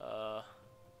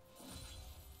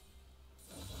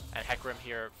 And Hecarim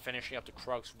here finishing up the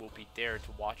Krugs will be there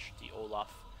to watch the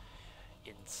Olaf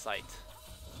in sight.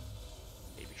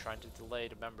 Maybe trying to delay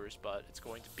the members, but it's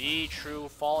going to be True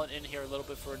falling in here a little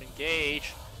bit for an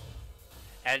engage.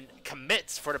 And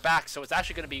commits for the back, so it's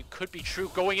actually going to be, could be True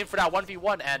going in for that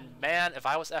 1v1, and man, if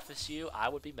I was FSU, I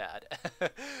would be mad.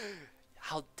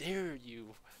 How dare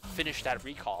you finish that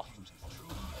recall?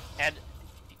 And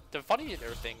the funny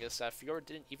thing is that Fiora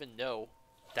didn't even know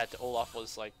that the Olaf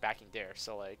was, like, backing there,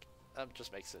 so, like, that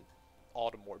just makes it all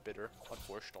the more bitter,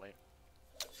 unfortunately.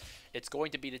 It's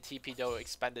going to be the TP though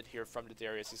expended here from the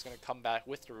Darius. He's going to come back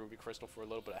with the Ruby Crystal for a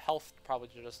little bit of health, probably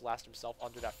to just last himself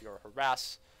under that Fiora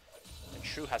harass. And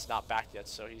True has not backed yet,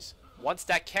 so he's once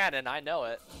that cannon, I know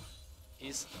it.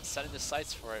 He's setting the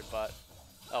sights for it, but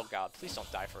oh god, please don't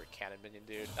die for a cannon minion,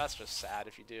 dude. That's just sad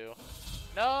if you do.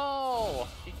 No!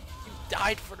 You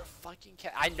died for the fucking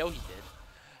cannon. I know he did.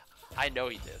 I know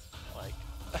he did. Like,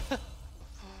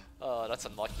 that's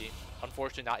unlucky.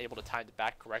 Unfortunately, not able to time it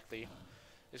back correctly.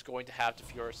 Is going to have the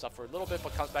Fiora suffer a little bit,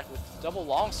 but comes back with double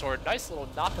longsword. Nice little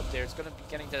knock up there. It's going to be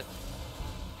getting the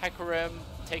Hecarim,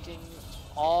 taking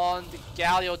on the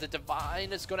Galio. The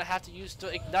Divine is going to have to use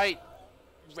to ignite.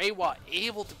 Reiwa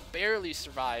able to barely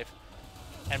survive.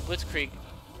 And Blitzkrieg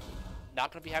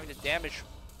not going to be having the damage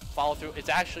follow through. It's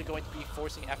actually going to be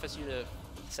forcing FSU to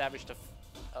Savage to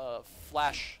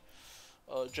flash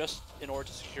just in order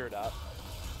to secure that.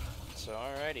 So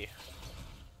alrighty.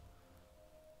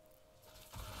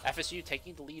 FSU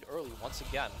taking the lead early once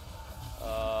again.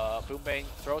 Boombang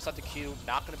throws out the Q,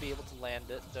 not going to be able to land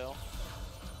it though.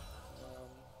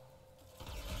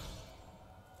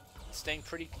 Staying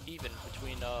pretty even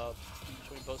between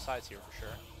both sides here for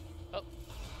sure. Oh,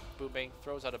 Boombang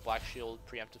throws out a Black Shield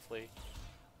preemptively.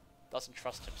 Doesn't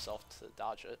trust himself to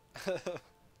dodge it.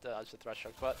 Dodge the Thresh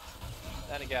Hook, but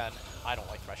then again, I don't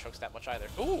like Thresh Hooks that much either.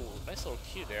 Ooh, nice little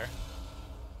Q there.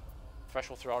 Thresh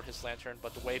will throw out his Lantern,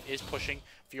 but the wave is pushing.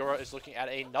 Fiora is looking at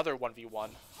another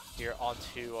 1v1 here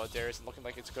onto Darius, and looking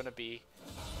like it's going to be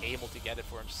able to get it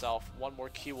for himself. One more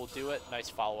Q will do it. Nice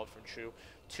follow-up from True.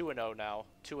 2-0 now.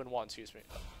 2-1, excuse me.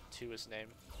 2 is name.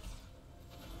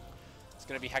 It's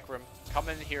going to be Hecarim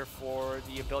coming here for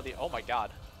the ability. Oh my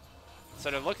god. So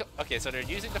they're okay, so they're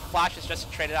using the flashes just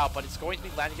to trade it out, but it's going to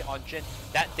be landing it on Jhin.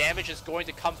 That damage is going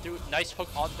to come through. Nice hook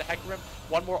onto the Hecarim.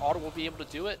 One more auto will be able to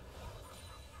do it.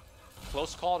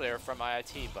 Close call there from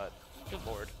IIT, but good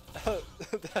lord.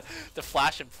 the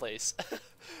flash in place.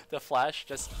 The flash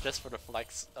just for the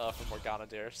flex from Morgana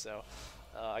there. So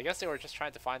I guess they were just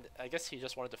trying to find, I guess he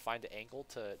just wanted to find the angle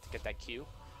to get that Q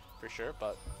for sure,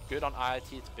 but good on IIT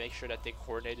to make sure that they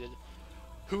coordinated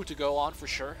who to go on for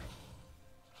sure.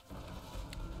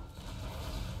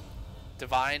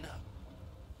 Divine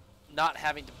not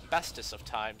having the bestest of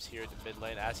times here in the mid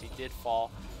lane as he did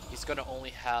fall. He's going to only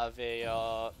have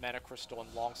a Mana Crystal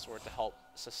and Longsword to help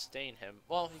sustain him.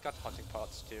 Well, he got the Hunting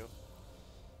Pots too.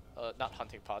 Not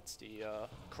Hunting Pots, the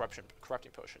Corrupting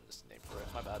Potion is the name for it,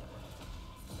 my bad.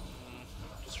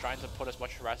 Just trying to put as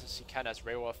much harass as he can as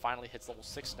Reiwa finally hits level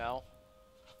 6 now.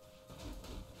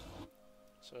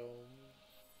 So,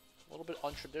 a little bit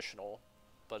untraditional,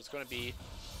 but it's going to be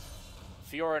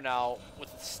Fiora now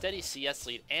with a steady CS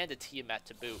lead and a Tiamat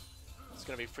to boot. It's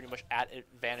going to be pretty much at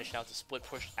advantage now to split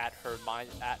push at her mind,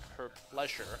 at her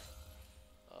pleasure.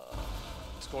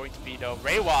 It's going to be though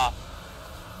Reiwa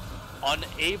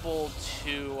unable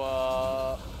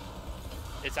to.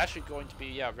 It's actually going to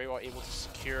be Reiwa able to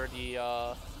secure the.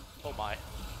 Oh my.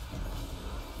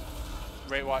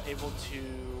 Reiwa able to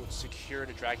secure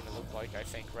the dragon. It looked like, I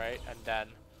think, right, and then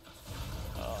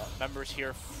members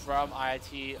here from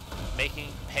IIT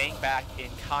paying back in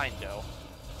kind though.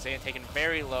 Zayn taken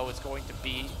very low. It's going to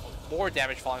be more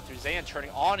damage falling through. Zayn turning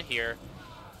on here.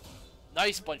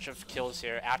 Nice bunch of kills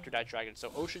here after that dragon.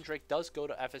 So Ocean Drake does go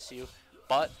to FSU,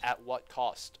 but at what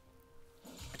cost?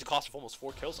 It's a cost of almost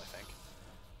 4 kills, I think.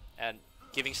 And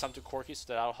giving some to Corki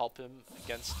so that'll help him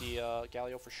against the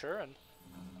Galio for sure. And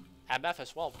MF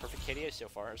as well. Perfect KDA so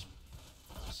far.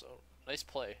 So nice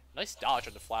play. Nice dodge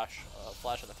on the flash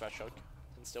on the Thresh Hook.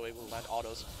 And still able to land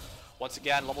autos. Once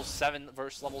again, level 7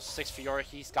 versus level 6 Fiora.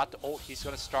 He's got the ult. He's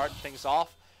going to start things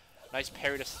off. Nice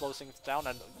parry to slow things down.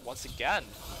 And once again,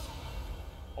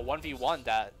 a 1v1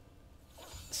 that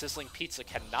Sizzling Pizza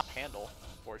cannot handle,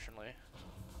 unfortunately.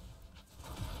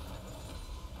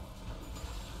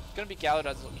 It's going to be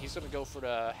Galio. He's going to go for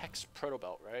the Hex Proto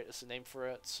Belt, right? It's the name for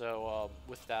it. So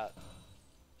with that,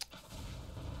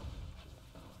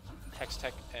 Hex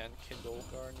Tech and Kindle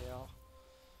Guard, yeah.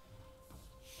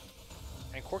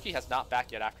 And Corki has not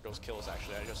backed yet after those kills,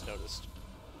 actually, I just noticed.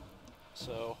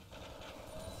 So,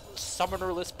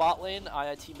 summonerless bot lane,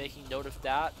 IIT making note of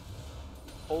that.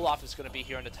 Olaf is going to be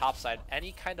here on the top side.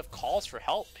 Any kind of calls for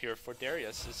help here for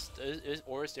Darius?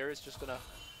 Or is Darius just going to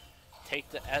take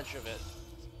the edge of it?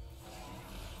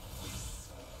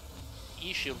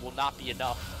 E-Shield will not be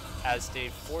enough as they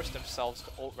force themselves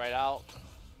to ult right out.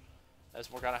 As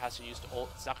Morgana has to use the ult.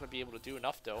 It's not going to be able to do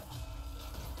enough, though.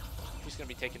 She's going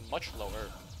to be taken much lower,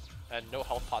 and no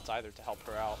health pots either to help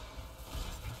her out.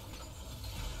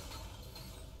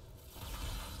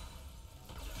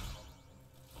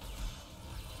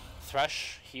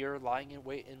 Thresh here lying in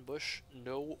wait in bush.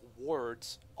 No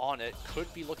wards on it.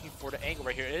 Could be looking for the angle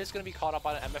right here. It is going to be caught up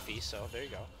on an MFE, so there you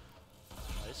go.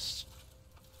 Nice.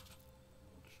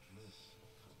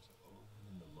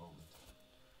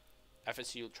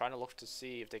 FSU trying to look to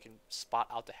see if they can spot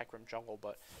out the Hecarim jungle,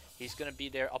 but he's going to be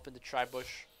there up in the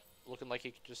tri-bush, looking like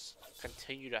he could just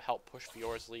continue to help push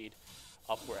Fiora's lead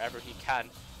up wherever he can.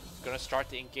 He's going to start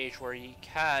to engage where he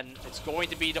can. It's going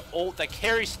to be the ult that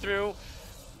carries through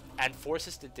and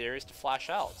forces the Darius to flash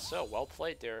out. So, well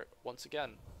played there once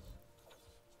again.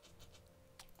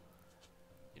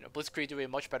 You know, Blitzkrieg do a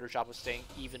much better job of staying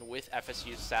even with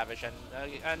FSU's Savage,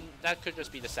 and that could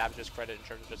just be the Savage's credit in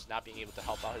terms of just not being able to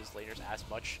help out his laners as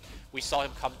much. We saw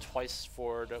him come twice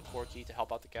for the Corki to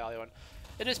help out the Galio, and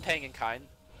it is paying in kind.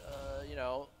 You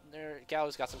know,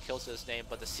 Galio's got some kills to his name,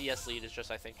 but the CS lead is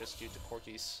just, I think, just due to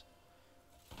Corki's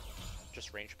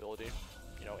just range ability.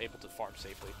 You know, able to farm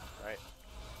safely, right?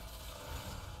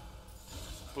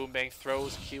 Boom Bang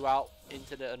throws Q out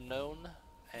into the unknown.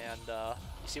 And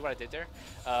you see what I did there?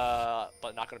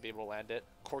 But not going to be able to land it.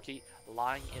 Corki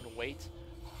lying in wait.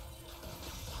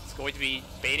 It's going to be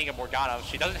baiting a Morgana.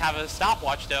 She doesn't have a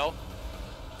stopwatch though,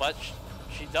 but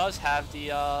she does have the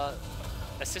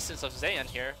assistance of Zayn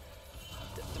here.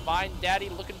 Divine Daddy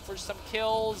looking for some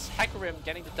kills. Hecarim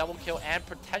getting the double kill and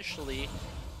potentially,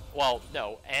 well,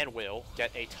 no, and will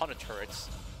get a ton of turrets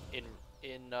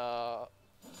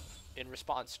in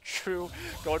response. True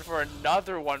going for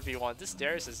another 1v1. This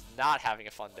Darius is not having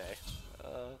a fun day.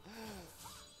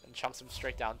 And chunks him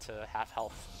straight down to half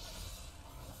health.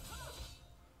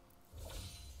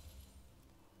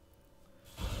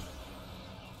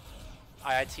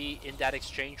 IIT in that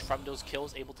exchange from those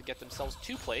kills able to get themselves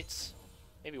 2 plates.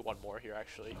 Maybe 1 more here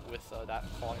actually with that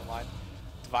falling in line.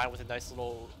 Divine with a nice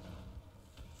little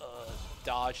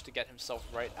dodge to get himself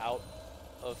right out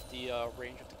of the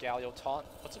range of the Galio taunt.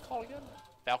 What's it called again?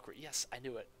 Valkyrie. Yes, I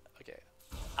knew it. Okay.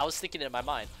 I was thinking it in my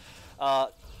mind.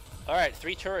 Alright,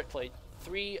 3 turret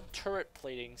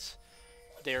platings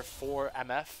there for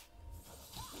MF.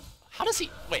 How does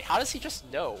he wait, how does he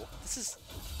just know? This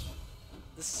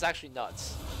is actually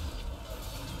nuts.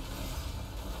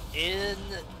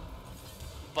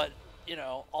 But you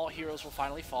know, all heroes will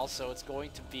finally fall, so it's going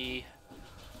to be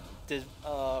the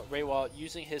Reiwa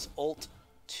using his ult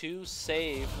to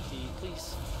save the,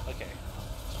 please, okay,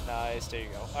 nice, there you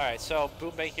go. Alright, so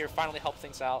Boom Bang here finally helped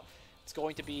things out. It's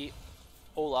going to be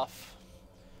Olaf,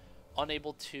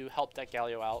 unable to help that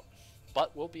Galio out,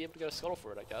 but we'll be able to get a scuttle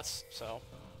for it, I guess. So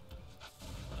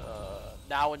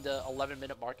now in the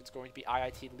 11-minute mark, it's going to be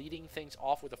IIT leading things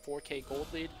off with a 4K gold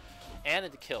lead and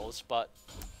in the kills, but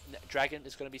Dragon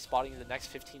is going to be spotting in the next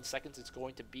 15 seconds. It's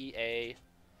going to be a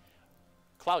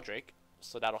Cloud Drake.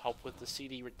 So that'll help with the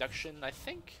CD reduction, I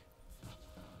think.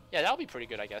 Yeah, that'll be pretty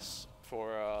good, I guess,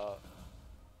 for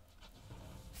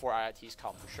IIT's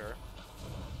comp for sure.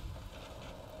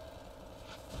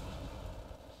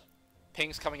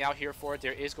 Ping's coming out here for it.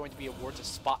 There is going to be a ward to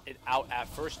spot it out at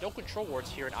first. No control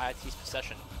wards here in IIT's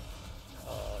possession.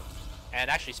 And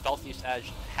actually, Spell Thief's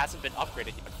Edge hasn't been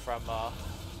upgraded yet from the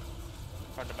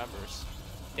members.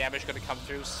 Damage going to come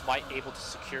through. Smite able to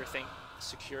secure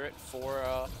it for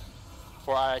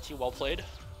IIT, well played.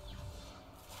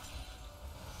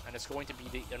 And it's going to be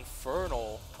the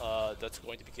Infernal that's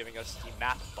going to be giving us the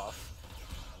map buff.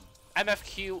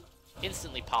 MFQ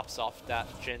instantly pops off that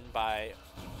Jhin by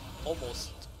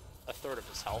almost a third of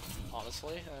his health,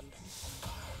 honestly, and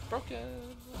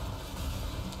broken.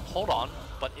 Hold on,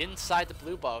 but inside the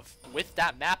blue buff, with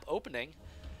that map opening,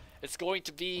 it's going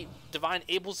to be Divine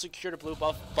able to secure the blue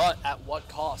buff, but at what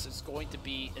cost? It's going to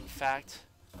be, in fact,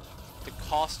 the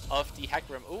cost of the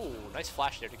Hecarim. Ooh, nice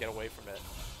flash there to get away from it.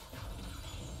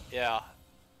 Yeah.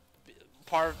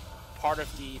 Part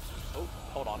of the... Oh,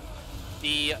 hold on.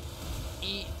 The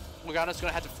Morgana's going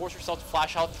to have to force herself to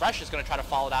flash out. Thresh is going to try to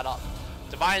follow that up.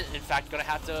 Divine, in fact, going to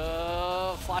have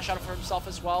to flash out for himself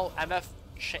as well. MF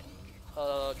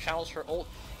channels her ult,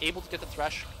 able to get the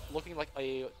Thresh, looking like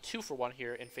a 2-for-1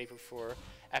 here in favor for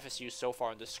FSU so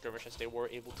far in this skirmish, as they were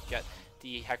able to get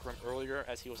the Hecarim earlier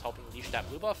as he was helping leash that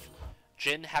blue buff.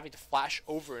 Jhin having to flash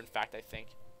over, in fact, I think.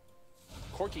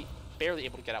 Corki barely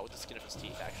able to get out with the skin of his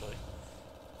teeth, actually.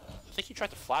 I think he tried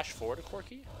to flash forward to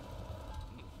Corki.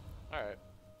 Alright.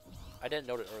 I didn't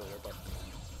note it earlier, but...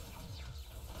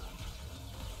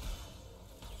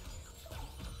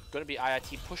 Going to be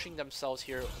IIT pushing themselves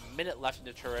here. A minute left in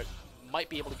the turret. Might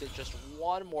be able to get just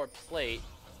one more plate.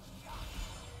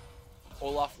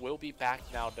 Olaf will be back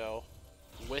now, though,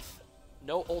 with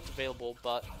no ult available,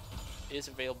 but is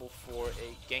available for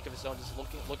a gank of his own. This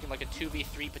is looking like a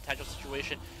 2v3 potential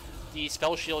situation. the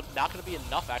spell shield not going to be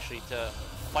enough actually to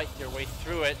fight their way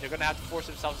through it. They're going to have to force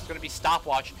themselves. It's going to be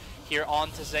stopwatch here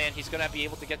on to Zayn. He's going to be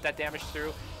able to get that damage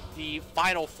through. The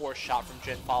final force shot from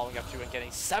Jin following up through and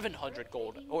getting 700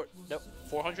 gold. Or, no,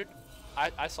 400? I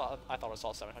thought I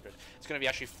saw 700. It's going to be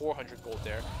actually 400 gold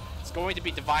there. It's going to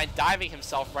be Divine diving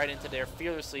himself right into there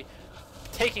fearlessly,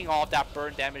 taking all of that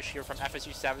burn damage here from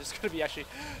FSU Savage. It's going to be actually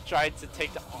trying to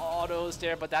take the autos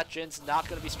there, but that Jin's not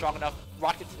going to be strong enough.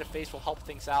 Rocket to the face will help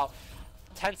things out.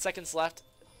 10 seconds left.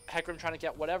 Hecarim trying to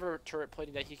get whatever turret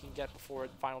plating that he can get before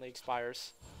it finally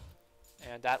expires.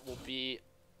 And that will be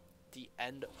the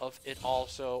end of it all.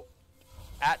 So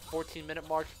at 14-minute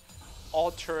mark, all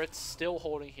turrets still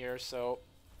holding here. So,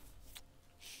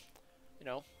 you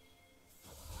know,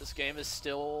 this game is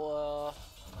still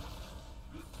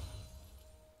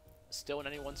in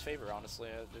anyone's favor, honestly.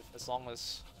 As long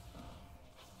as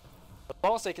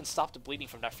they can stop the bleeding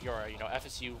from that Fiora, you know,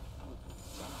 FSU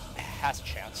has a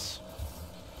chance.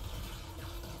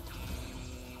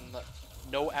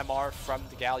 No MR from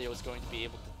the Galio is going to be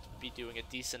able to be doing a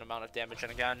decent amount of damage.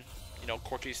 And again, you know,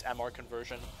 Corki's MR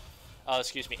conversion,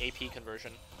 excuse me, AP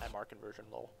conversion, MR conversion,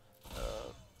 lol,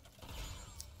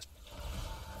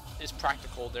 is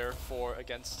practical there for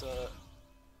against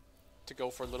to go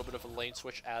for a little bit of a lane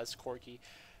switch as Corki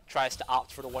tries to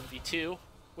opt for the 1v2,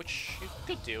 which you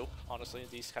could do, honestly, in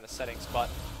these kind of settings, but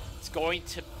it's going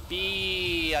to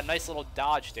be a nice little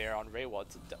dodge there on Reiwa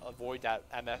to avoid that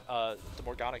the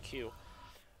Morgana Q.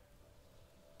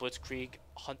 Blitzkrieg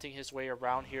hunting his way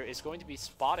around here is going to be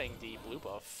spotting the blue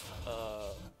buff.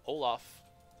 Olaf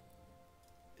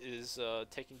is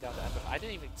taking down the MF. I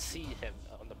didn't even see him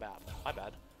on the map. My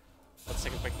bad. Let's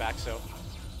take a quick back. So,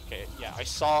 okay, yeah,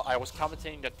 I was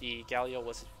commenting that the Galio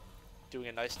was doing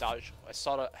a nice dodge. I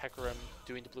saw the Hecarim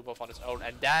doing the blue buff on his own,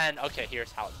 and then, okay,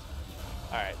 here's how.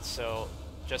 Alright, so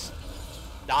just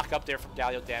knock up there from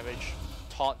Galio damage,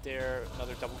 taunt there,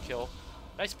 another double kill.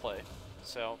 Nice play.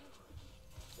 So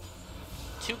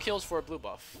 2 kills for a blue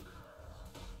buff.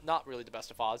 Not really the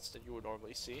best of odds that you would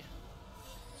normally see.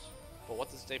 But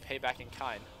what does they pay back in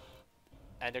kind?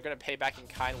 And they're going to pay back in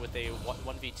kind with a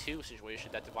 1v2 situation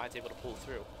that Divine's able to pull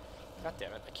through. God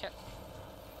damn it, I can't.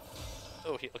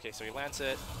 Oh, okay, so he lands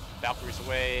it. Valkyrie's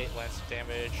away, lands some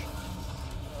damage.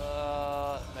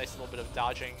 Nice little bit of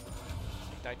dodging.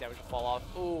 Ignite damage will fall off.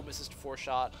 Oh, misses to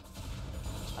 4-shot.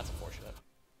 That's unfortunate.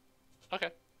 Okay.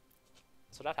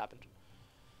 So that happened.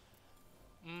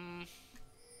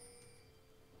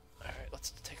 Alright,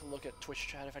 let's take a look at Twitch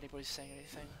chat if anybody's saying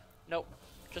anything. Nope,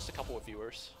 just a couple of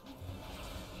viewers.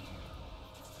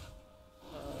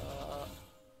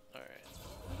 Alright.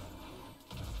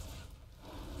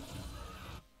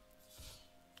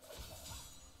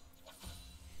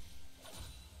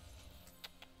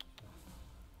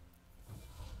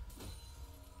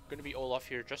 Gonna be Olaf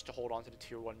here just to hold on to the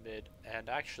tier 1 mid, and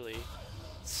actually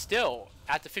still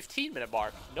at the 15-minute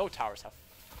mark, no towers have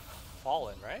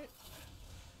fallen, right?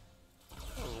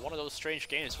 It was one of those strange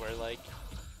games where, like,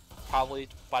 probably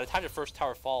by the time the first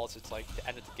tower falls, it's like the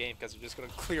end of the game because you're just gonna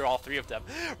clear all 3 of them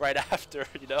right after,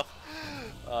 you know.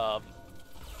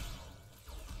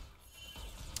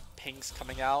 Pings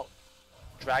coming out,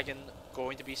 Dragon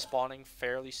going to be spawning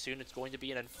fairly soon. It's going to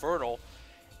be an Infernal,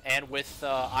 and with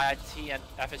IIT and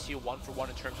FSU 1-for-1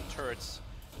 in terms of turrets,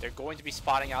 they're going to be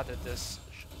spotting out that this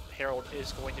Herald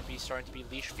is going to be starting to be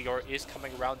leash. Fiora is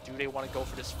coming around. Do they want to go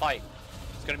for this fight?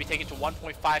 It's going to be taken to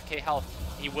 1.5k health.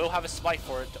 He will have a smite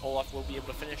for it. Olaf will be able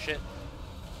to finish it.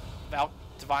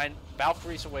 Divine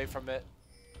Valkyrie's away from it.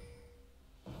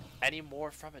 Any more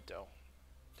from it though?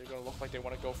 They're going to look like they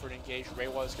want to go for an engage.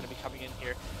 Reiwa is going to be coming in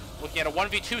here. Looking at a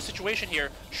 1v2 situation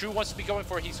here. Shu wants to be going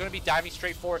for it. He's going to be diving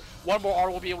straight forward. One more R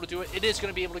will be able to do it. It is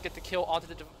going to be able to get the kill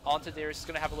onto there. It's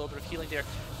going to have a little bit of healing there.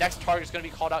 Next target is going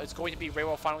to be called out. It's going to be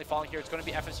Reiwa finally falling here. It's going to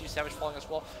be FSU Savage falling as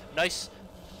well. Nice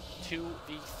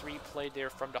 2v3 play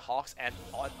there from the Hawks. And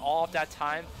on all of that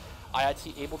time,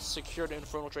 IIT able to secure the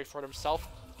Infernal Drake for himself.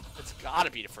 It's got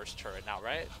to be the first turret now,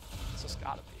 right? It's just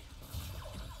got to be.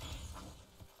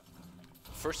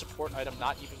 First support item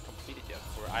not even completed yet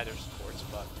for either supports,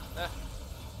 but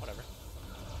whatever.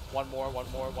 One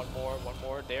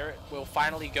more. There it will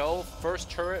finally go. First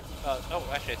turret. Oh,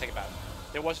 actually, I take it back.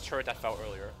 There was a turret that fell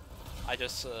earlier. I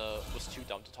just was too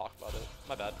dumb to talk about it.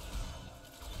 My bad.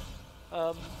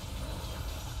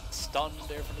 Stun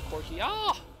there from the Corki.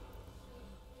 Ah!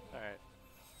 Alright.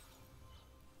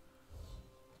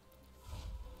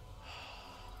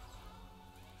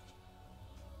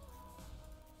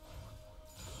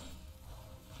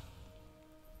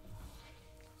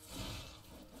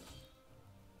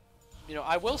 You know,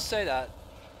 I will say that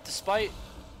despite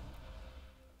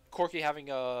Corki having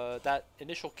that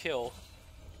initial kill,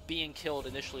 being killed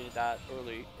initially in that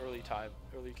early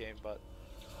game, but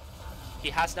he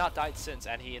has not died since,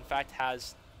 and he in fact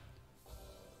has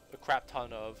a crap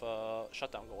ton of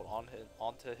shutdown gold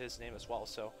onto his name as well.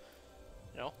 So,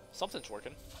 you know, something's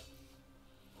working.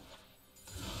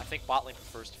 I think bot lane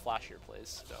prefers flashier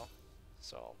plays though,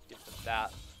 so I'll give them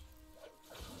that.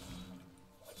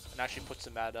 And actually puts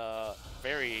him at a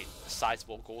very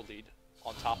sizable gold lead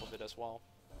on top of it as well.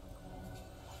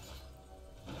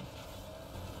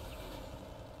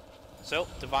 So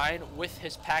Divine with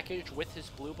his package, with his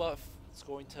blue buff, is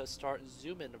going to start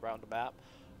zooming around the map,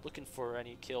 looking for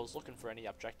any kills, looking for any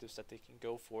objectives that they can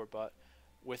go for. But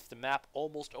with the map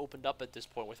almost opened up at this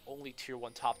point, with only tier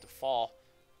 1 top to fall,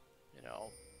 you know,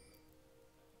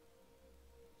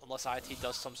 unless IT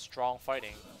does some strong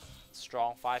fighting,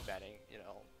 strong 5-manning, you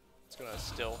know, it's gonna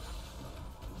still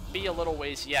be a little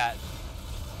ways yet.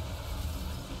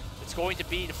 It's going to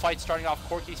be the fight starting off.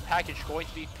 Corki's package going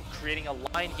to be creating a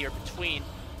line here between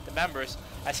the members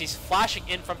as he's flashing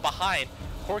in from behind.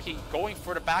 Corki going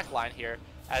for the back line here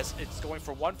as it's going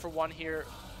for one here.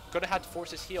 Gonna have to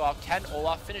force his heal out. Can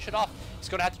Olaf finish it off? He's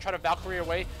gonna have to try to Valkyrie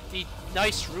away. The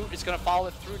nice route is gonna follow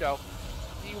it through though.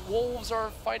 The Wolves are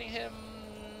fighting him.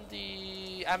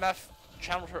 The MF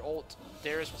channeled her ult.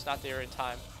 Darius was not there in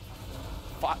time.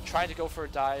 Trying to go for a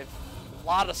dive. A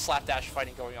lot of slapdash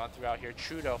fighting going on throughout here.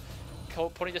 Trudeau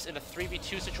putting this in a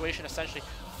 3v2 situation, essentially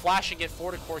flashing it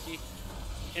for the Corki.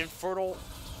 Infernal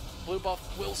blue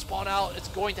buff will spawn out. It's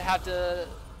going to have to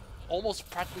almost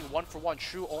practically 1-for-1.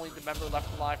 True, only the member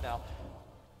left alive now.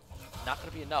 Not going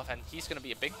to be enough, and he's going to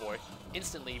be a big boy.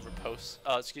 Instantly riposte,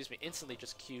 instantly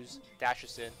just Qs,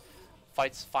 dashes in,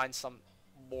 fights, finds some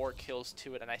more kills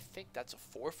to it, and I think that's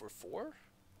a 4-for-4.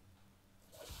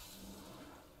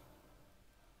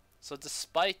 So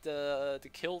despite the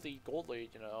kill lead, gold lead,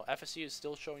 you know, FSU is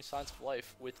still showing signs of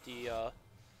life with the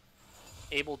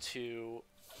able to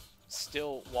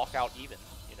still walk out even,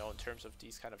 you know, in terms of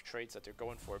these kind of trades that they're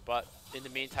going for. But in the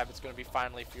meantime, it's going to be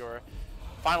finally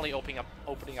opening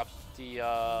up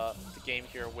the game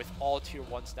here with all tier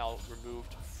 1s now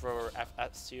removed for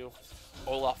FSU.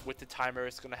 Olaf with the timer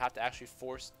is going to have to actually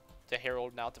force the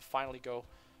Herald now to finally go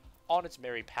on its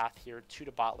merry path here to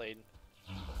the bot lane.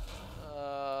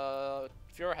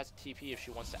 Fiora has a TP if she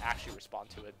wants to actually respond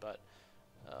to it, but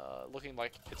looking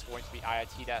like it's going to be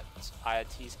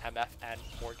IIT's MF and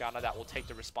Morgana that will take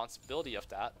the responsibility of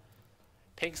that.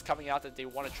 Ping's coming out that they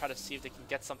want to try to see if they can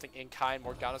get something in kind.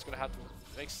 Morgana's going to have to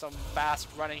make some fast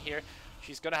running here.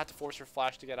 She's going to have to force her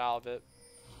flash to get out of it.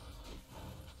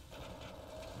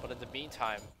 But in the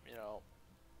meantime, you know,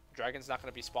 Dragon's not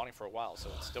going to be spawning for a while, so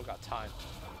it's still got time.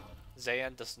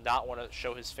 Zayan does not want to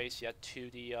show his face yet to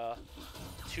the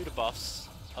buffs,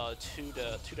 to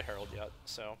the Herald yet.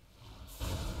 So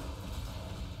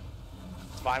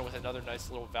it's fine with another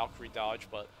nice little Valkyrie dodge,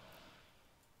 but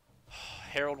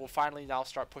Herald will finally now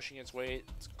start pushing its way.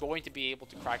 It's going to be able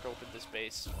to crack open this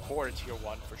base for a tier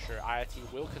 1 for sure.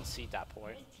 IIT will concede that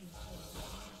point.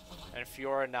 And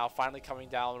Fiora now finally coming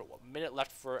down. A minute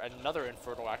left for another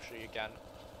Infernal actually again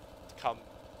to come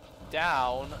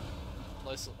down.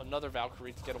 Another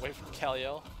Valkyrie to get away from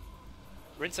Kaliel.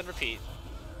 Rinse and repeat,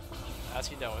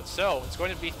 as you know it. So it's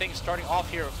going to be things starting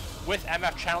off here with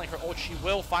MF channeling her ult. She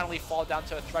will finally fall down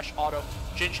to a Thresh auto.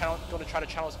 Jin going to try to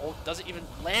channel his ult. Doesn't even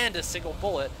land a single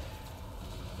bullet.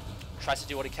 Tries to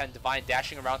do what he can. Divine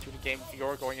dashing around through the game.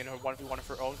 Fiora going in her 1v1 of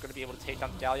her own. Going to be able to take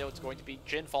down Galio. It's going to be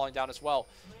Jin falling down as well.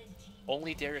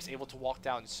 Only Darius able to walk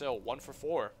down. So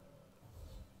 1-for-4.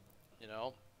 You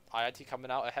know, IIT coming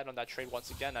out ahead on that trade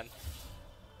once again, and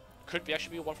could be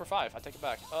actually be a 1-for-5. I take it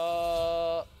back.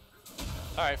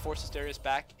 Alright, forces Darius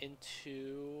back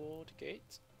into the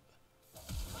gate.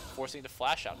 Forcing the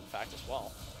flash out, in fact, as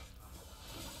well.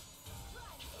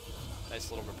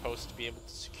 Nice little riposte to be able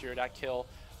to secure that kill.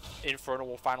 Infernal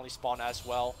will finally spawn as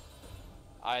well.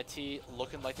 IIT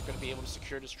looking like they're going to be able to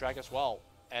secure this drag as well.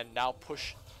 And now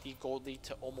push the gold lead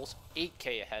to almost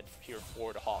 8k ahead here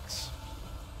for the Hawks.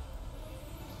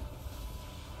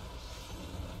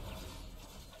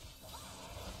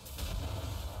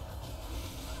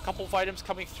 Couple of items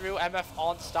coming through. MF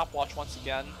on stopwatch once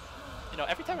again. You know,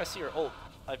 every time I see her ult,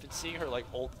 I've been seeing her like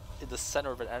ult in the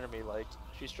center of an enemy, like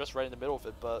she's just right in the middle of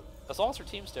it. But as long as her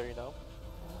team's there, you know,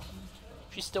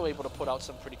 she's still able to put out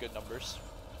some pretty good numbers,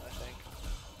 I think.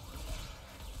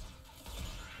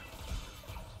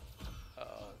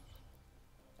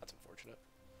 That's unfortunate.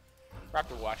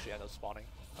 Raptor will actually end up spawning,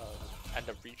 end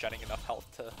up regenerating enough health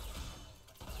to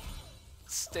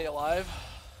stay alive.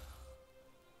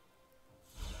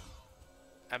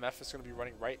 MF is going to be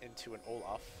running right into an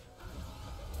Olaf.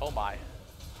 Oh my.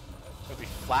 He'll be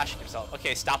flashing himself.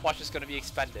 Okay, stopwatch is going to be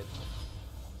expended.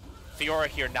 Fiora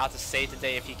here now to save the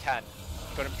day if he can.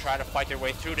 Going to try to fight their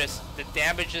way through this. The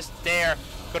damage is there.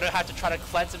 Going to have to try to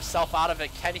cleanse himself out of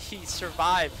it. Can he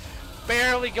survive?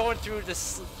 Barely going through.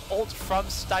 This ult from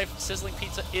Sizzling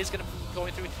Pizza is going to be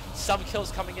going through. Some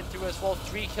kills coming in through as well.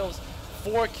 3 kills,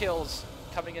 4 kills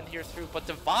coming in here through. But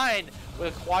Divine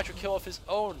with a quadra kill of his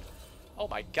own. Oh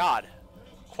my god.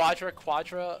 Quadra.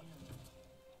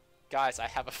 Guys, I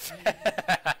have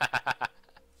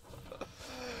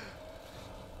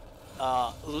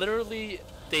a literally,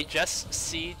 they just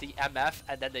see the MF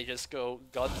and then they just go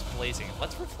guns blazing.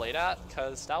 Let's replay that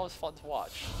because that was fun to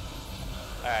watch.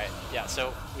 Alright, yeah,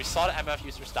 so we saw the MF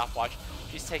use her stopwatch.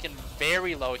 She's taken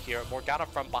very low here. Morgana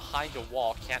from behind the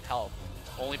wall can't help.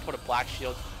 Only put a black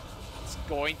shield. It's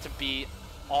going to be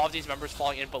all of these members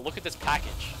falling in, but look at this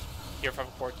package here from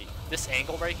Quirky. This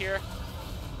angle right here.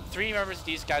 3 members of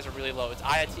these guys are really low. It's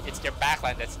IIT, it's their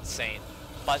backline that's insane.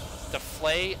 But the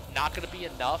Flay, not going to be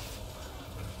enough.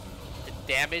 The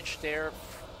damage there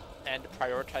and the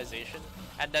prioritization.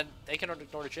 And then they can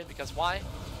ignore the Jhin because why?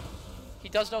 He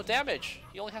does no damage.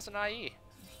 He only has an IE.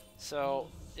 So,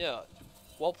 yeah.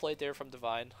 Well played there from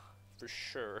Divine, for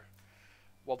sure.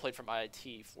 Well played from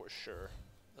IIT, for sure.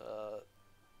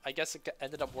 I guess it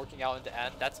ended up working out in the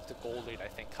end. That's the goal lead, I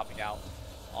think, coming out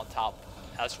on top,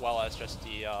 as well as just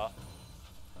the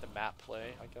map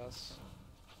play, I guess.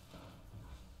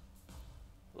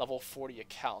 Level 40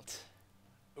 account.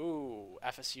 Ooh,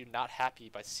 FSU not happy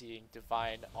by seeing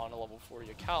Divine on a level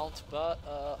 40 account, but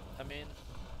I mean,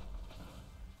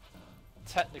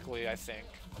 technically, I think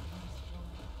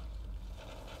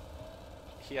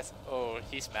he has. Oh,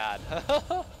 he's mad.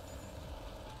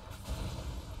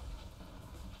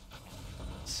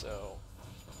 So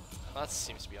that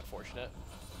seems to be unfortunate.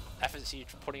 FSC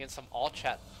putting in some all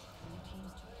chat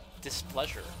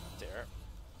displeasure there.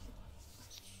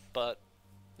 But,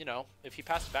 you know, if he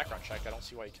passed the background check, I don't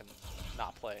see why he can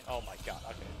not play. Oh my god,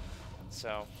 okay.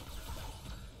 So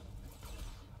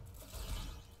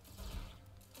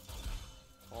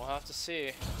we'll have to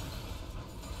see.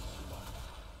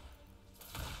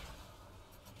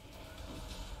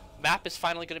 Map is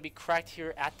finally going to be cracked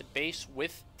here at the base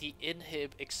with the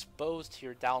inhib exposed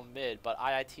here down mid, but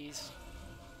IIT's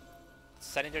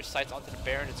setting their sights onto the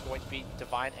Baron. It's going to be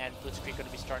Divine and Blitzkrieg going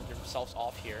to be starting themselves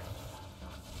off here.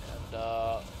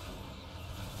 And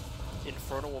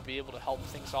Inferno will be able to help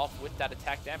things off with that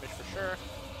attack damage for sure.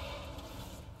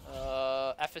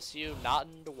 FSU not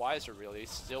in the wiser really,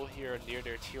 still here near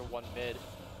their tier 1 mid.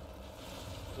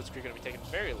 Blitzkrieg going to be taken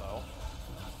very low,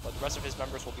 but the rest of his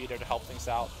members will be there to help things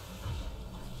out.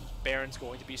 Baron's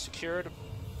going to be secured.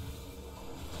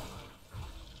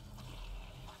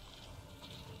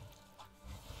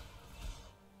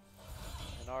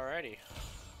 And alrighty.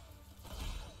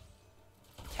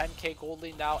 10k gold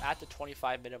lead now at the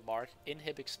 25-minute mark.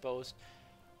 Inhib exposed.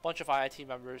 Bunch of IIT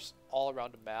members all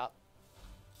around the map.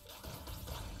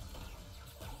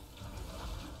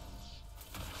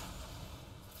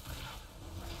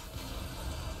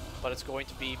 But it's going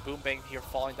to be Boom Bang here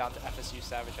falling down to FSU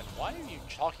Savage. And why are you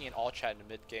talking in all chat in the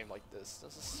mid-game like this?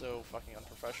 This is so fucking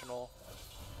unprofessional.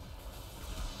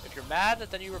 If you're mad,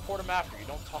 then you report him after. You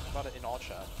don't talk about it in all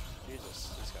chat.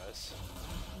 Jesus, these guys.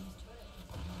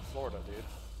 Florida, dude.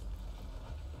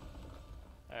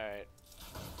 Alright.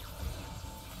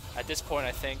 At this point,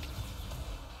 I think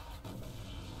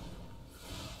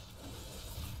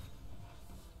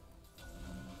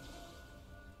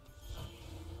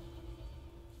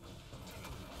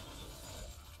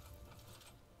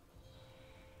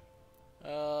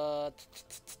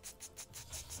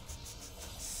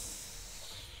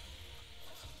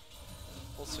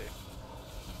we'll see.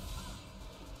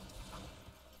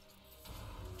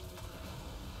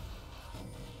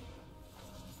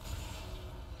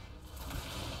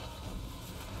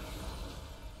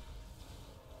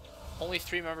 Only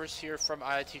 3 members here from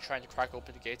IIT trying to crack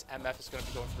open the gates. MF is going to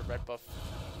be going for the red buff.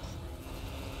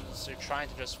 So they're trying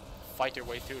to just fight their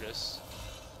way through this.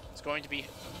 It's going to be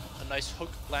a nice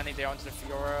hook landing there onto the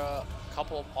Fiora. A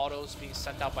couple of autos being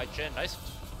sent out by Jhin. Nice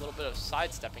little bit of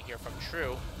sidestepping here from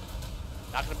True.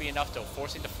 Not going to be enough though.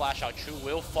 Forcing the flash out. True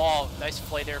will fall. Nice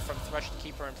play there from Thresh to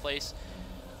keep her in place.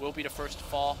 Will be the first to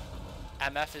fall.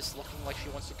 MF is looking like she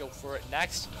wants to go for it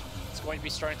next. It's going to be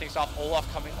starting things off.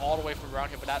 Olaf coming all the way from around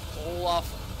here, but that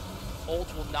Olaf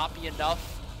ult will not be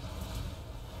enough.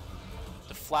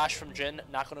 The flash from Jhin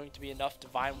not going to be enough.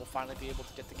 Divine will finally be able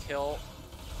to get the kill.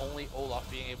 Only Olaf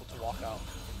being able to walk out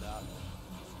from that.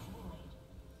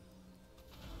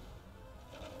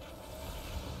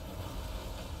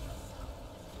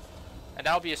 And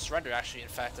that would be a surrender, actually, in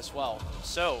fact, as well.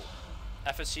 So,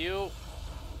 FSU,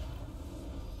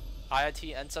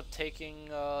 IIT ends up taking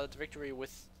the victory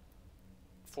with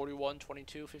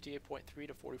 41-22, 58.3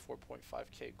 to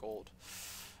 44.5k gold.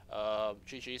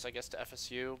 GG's, I guess, to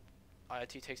FSU.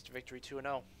 IIT takes the victory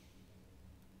 2-0.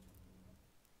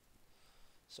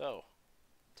 So,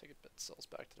 ticket bet sells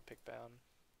back to the pick bound.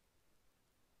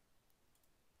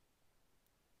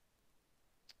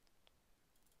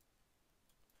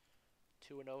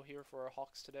 Two 2-0 here for our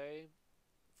Hawks today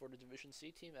for the Division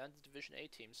C team and the Division A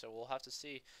team. So we'll have to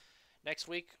see next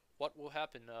week what will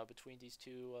happen between these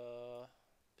two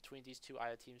II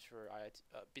teams for IIT.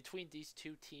 Between these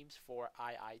two teams for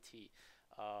IIT.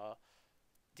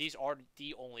 These are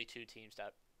the only two teams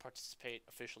that participate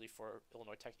officially for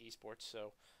Illinois Tech Esports.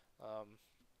 So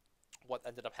what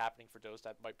ended up happening for those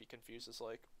that might be confused is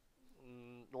like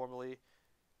normally.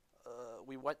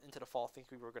 We went into the fall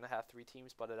thinking we were going to have 3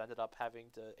 teams, but it ended up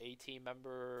having the A team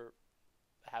member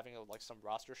having like some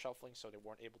roster shuffling, so they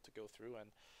weren't able to go through.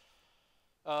 And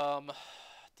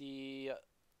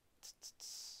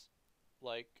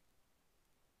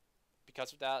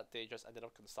because of that, they just ended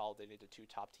up consolidating the 2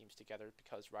 top teams together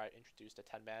because Riot introduced a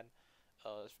 10-man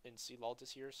in CLoL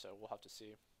this year. So we'll have to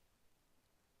see,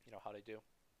 how they do.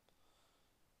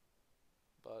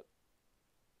 But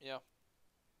yeah.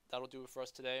 That'll do it for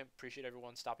us today. Appreciate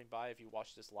everyone stopping by if you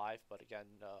watched this live. But again,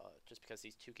 just because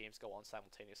these 2 games go on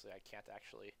simultaneously, I can't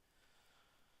actually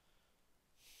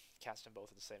cast them both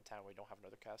at the same time. We don't have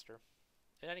another caster.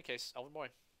 In any case, Elvin Boy,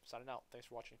 signing out. Thanks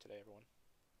for watching today, everyone.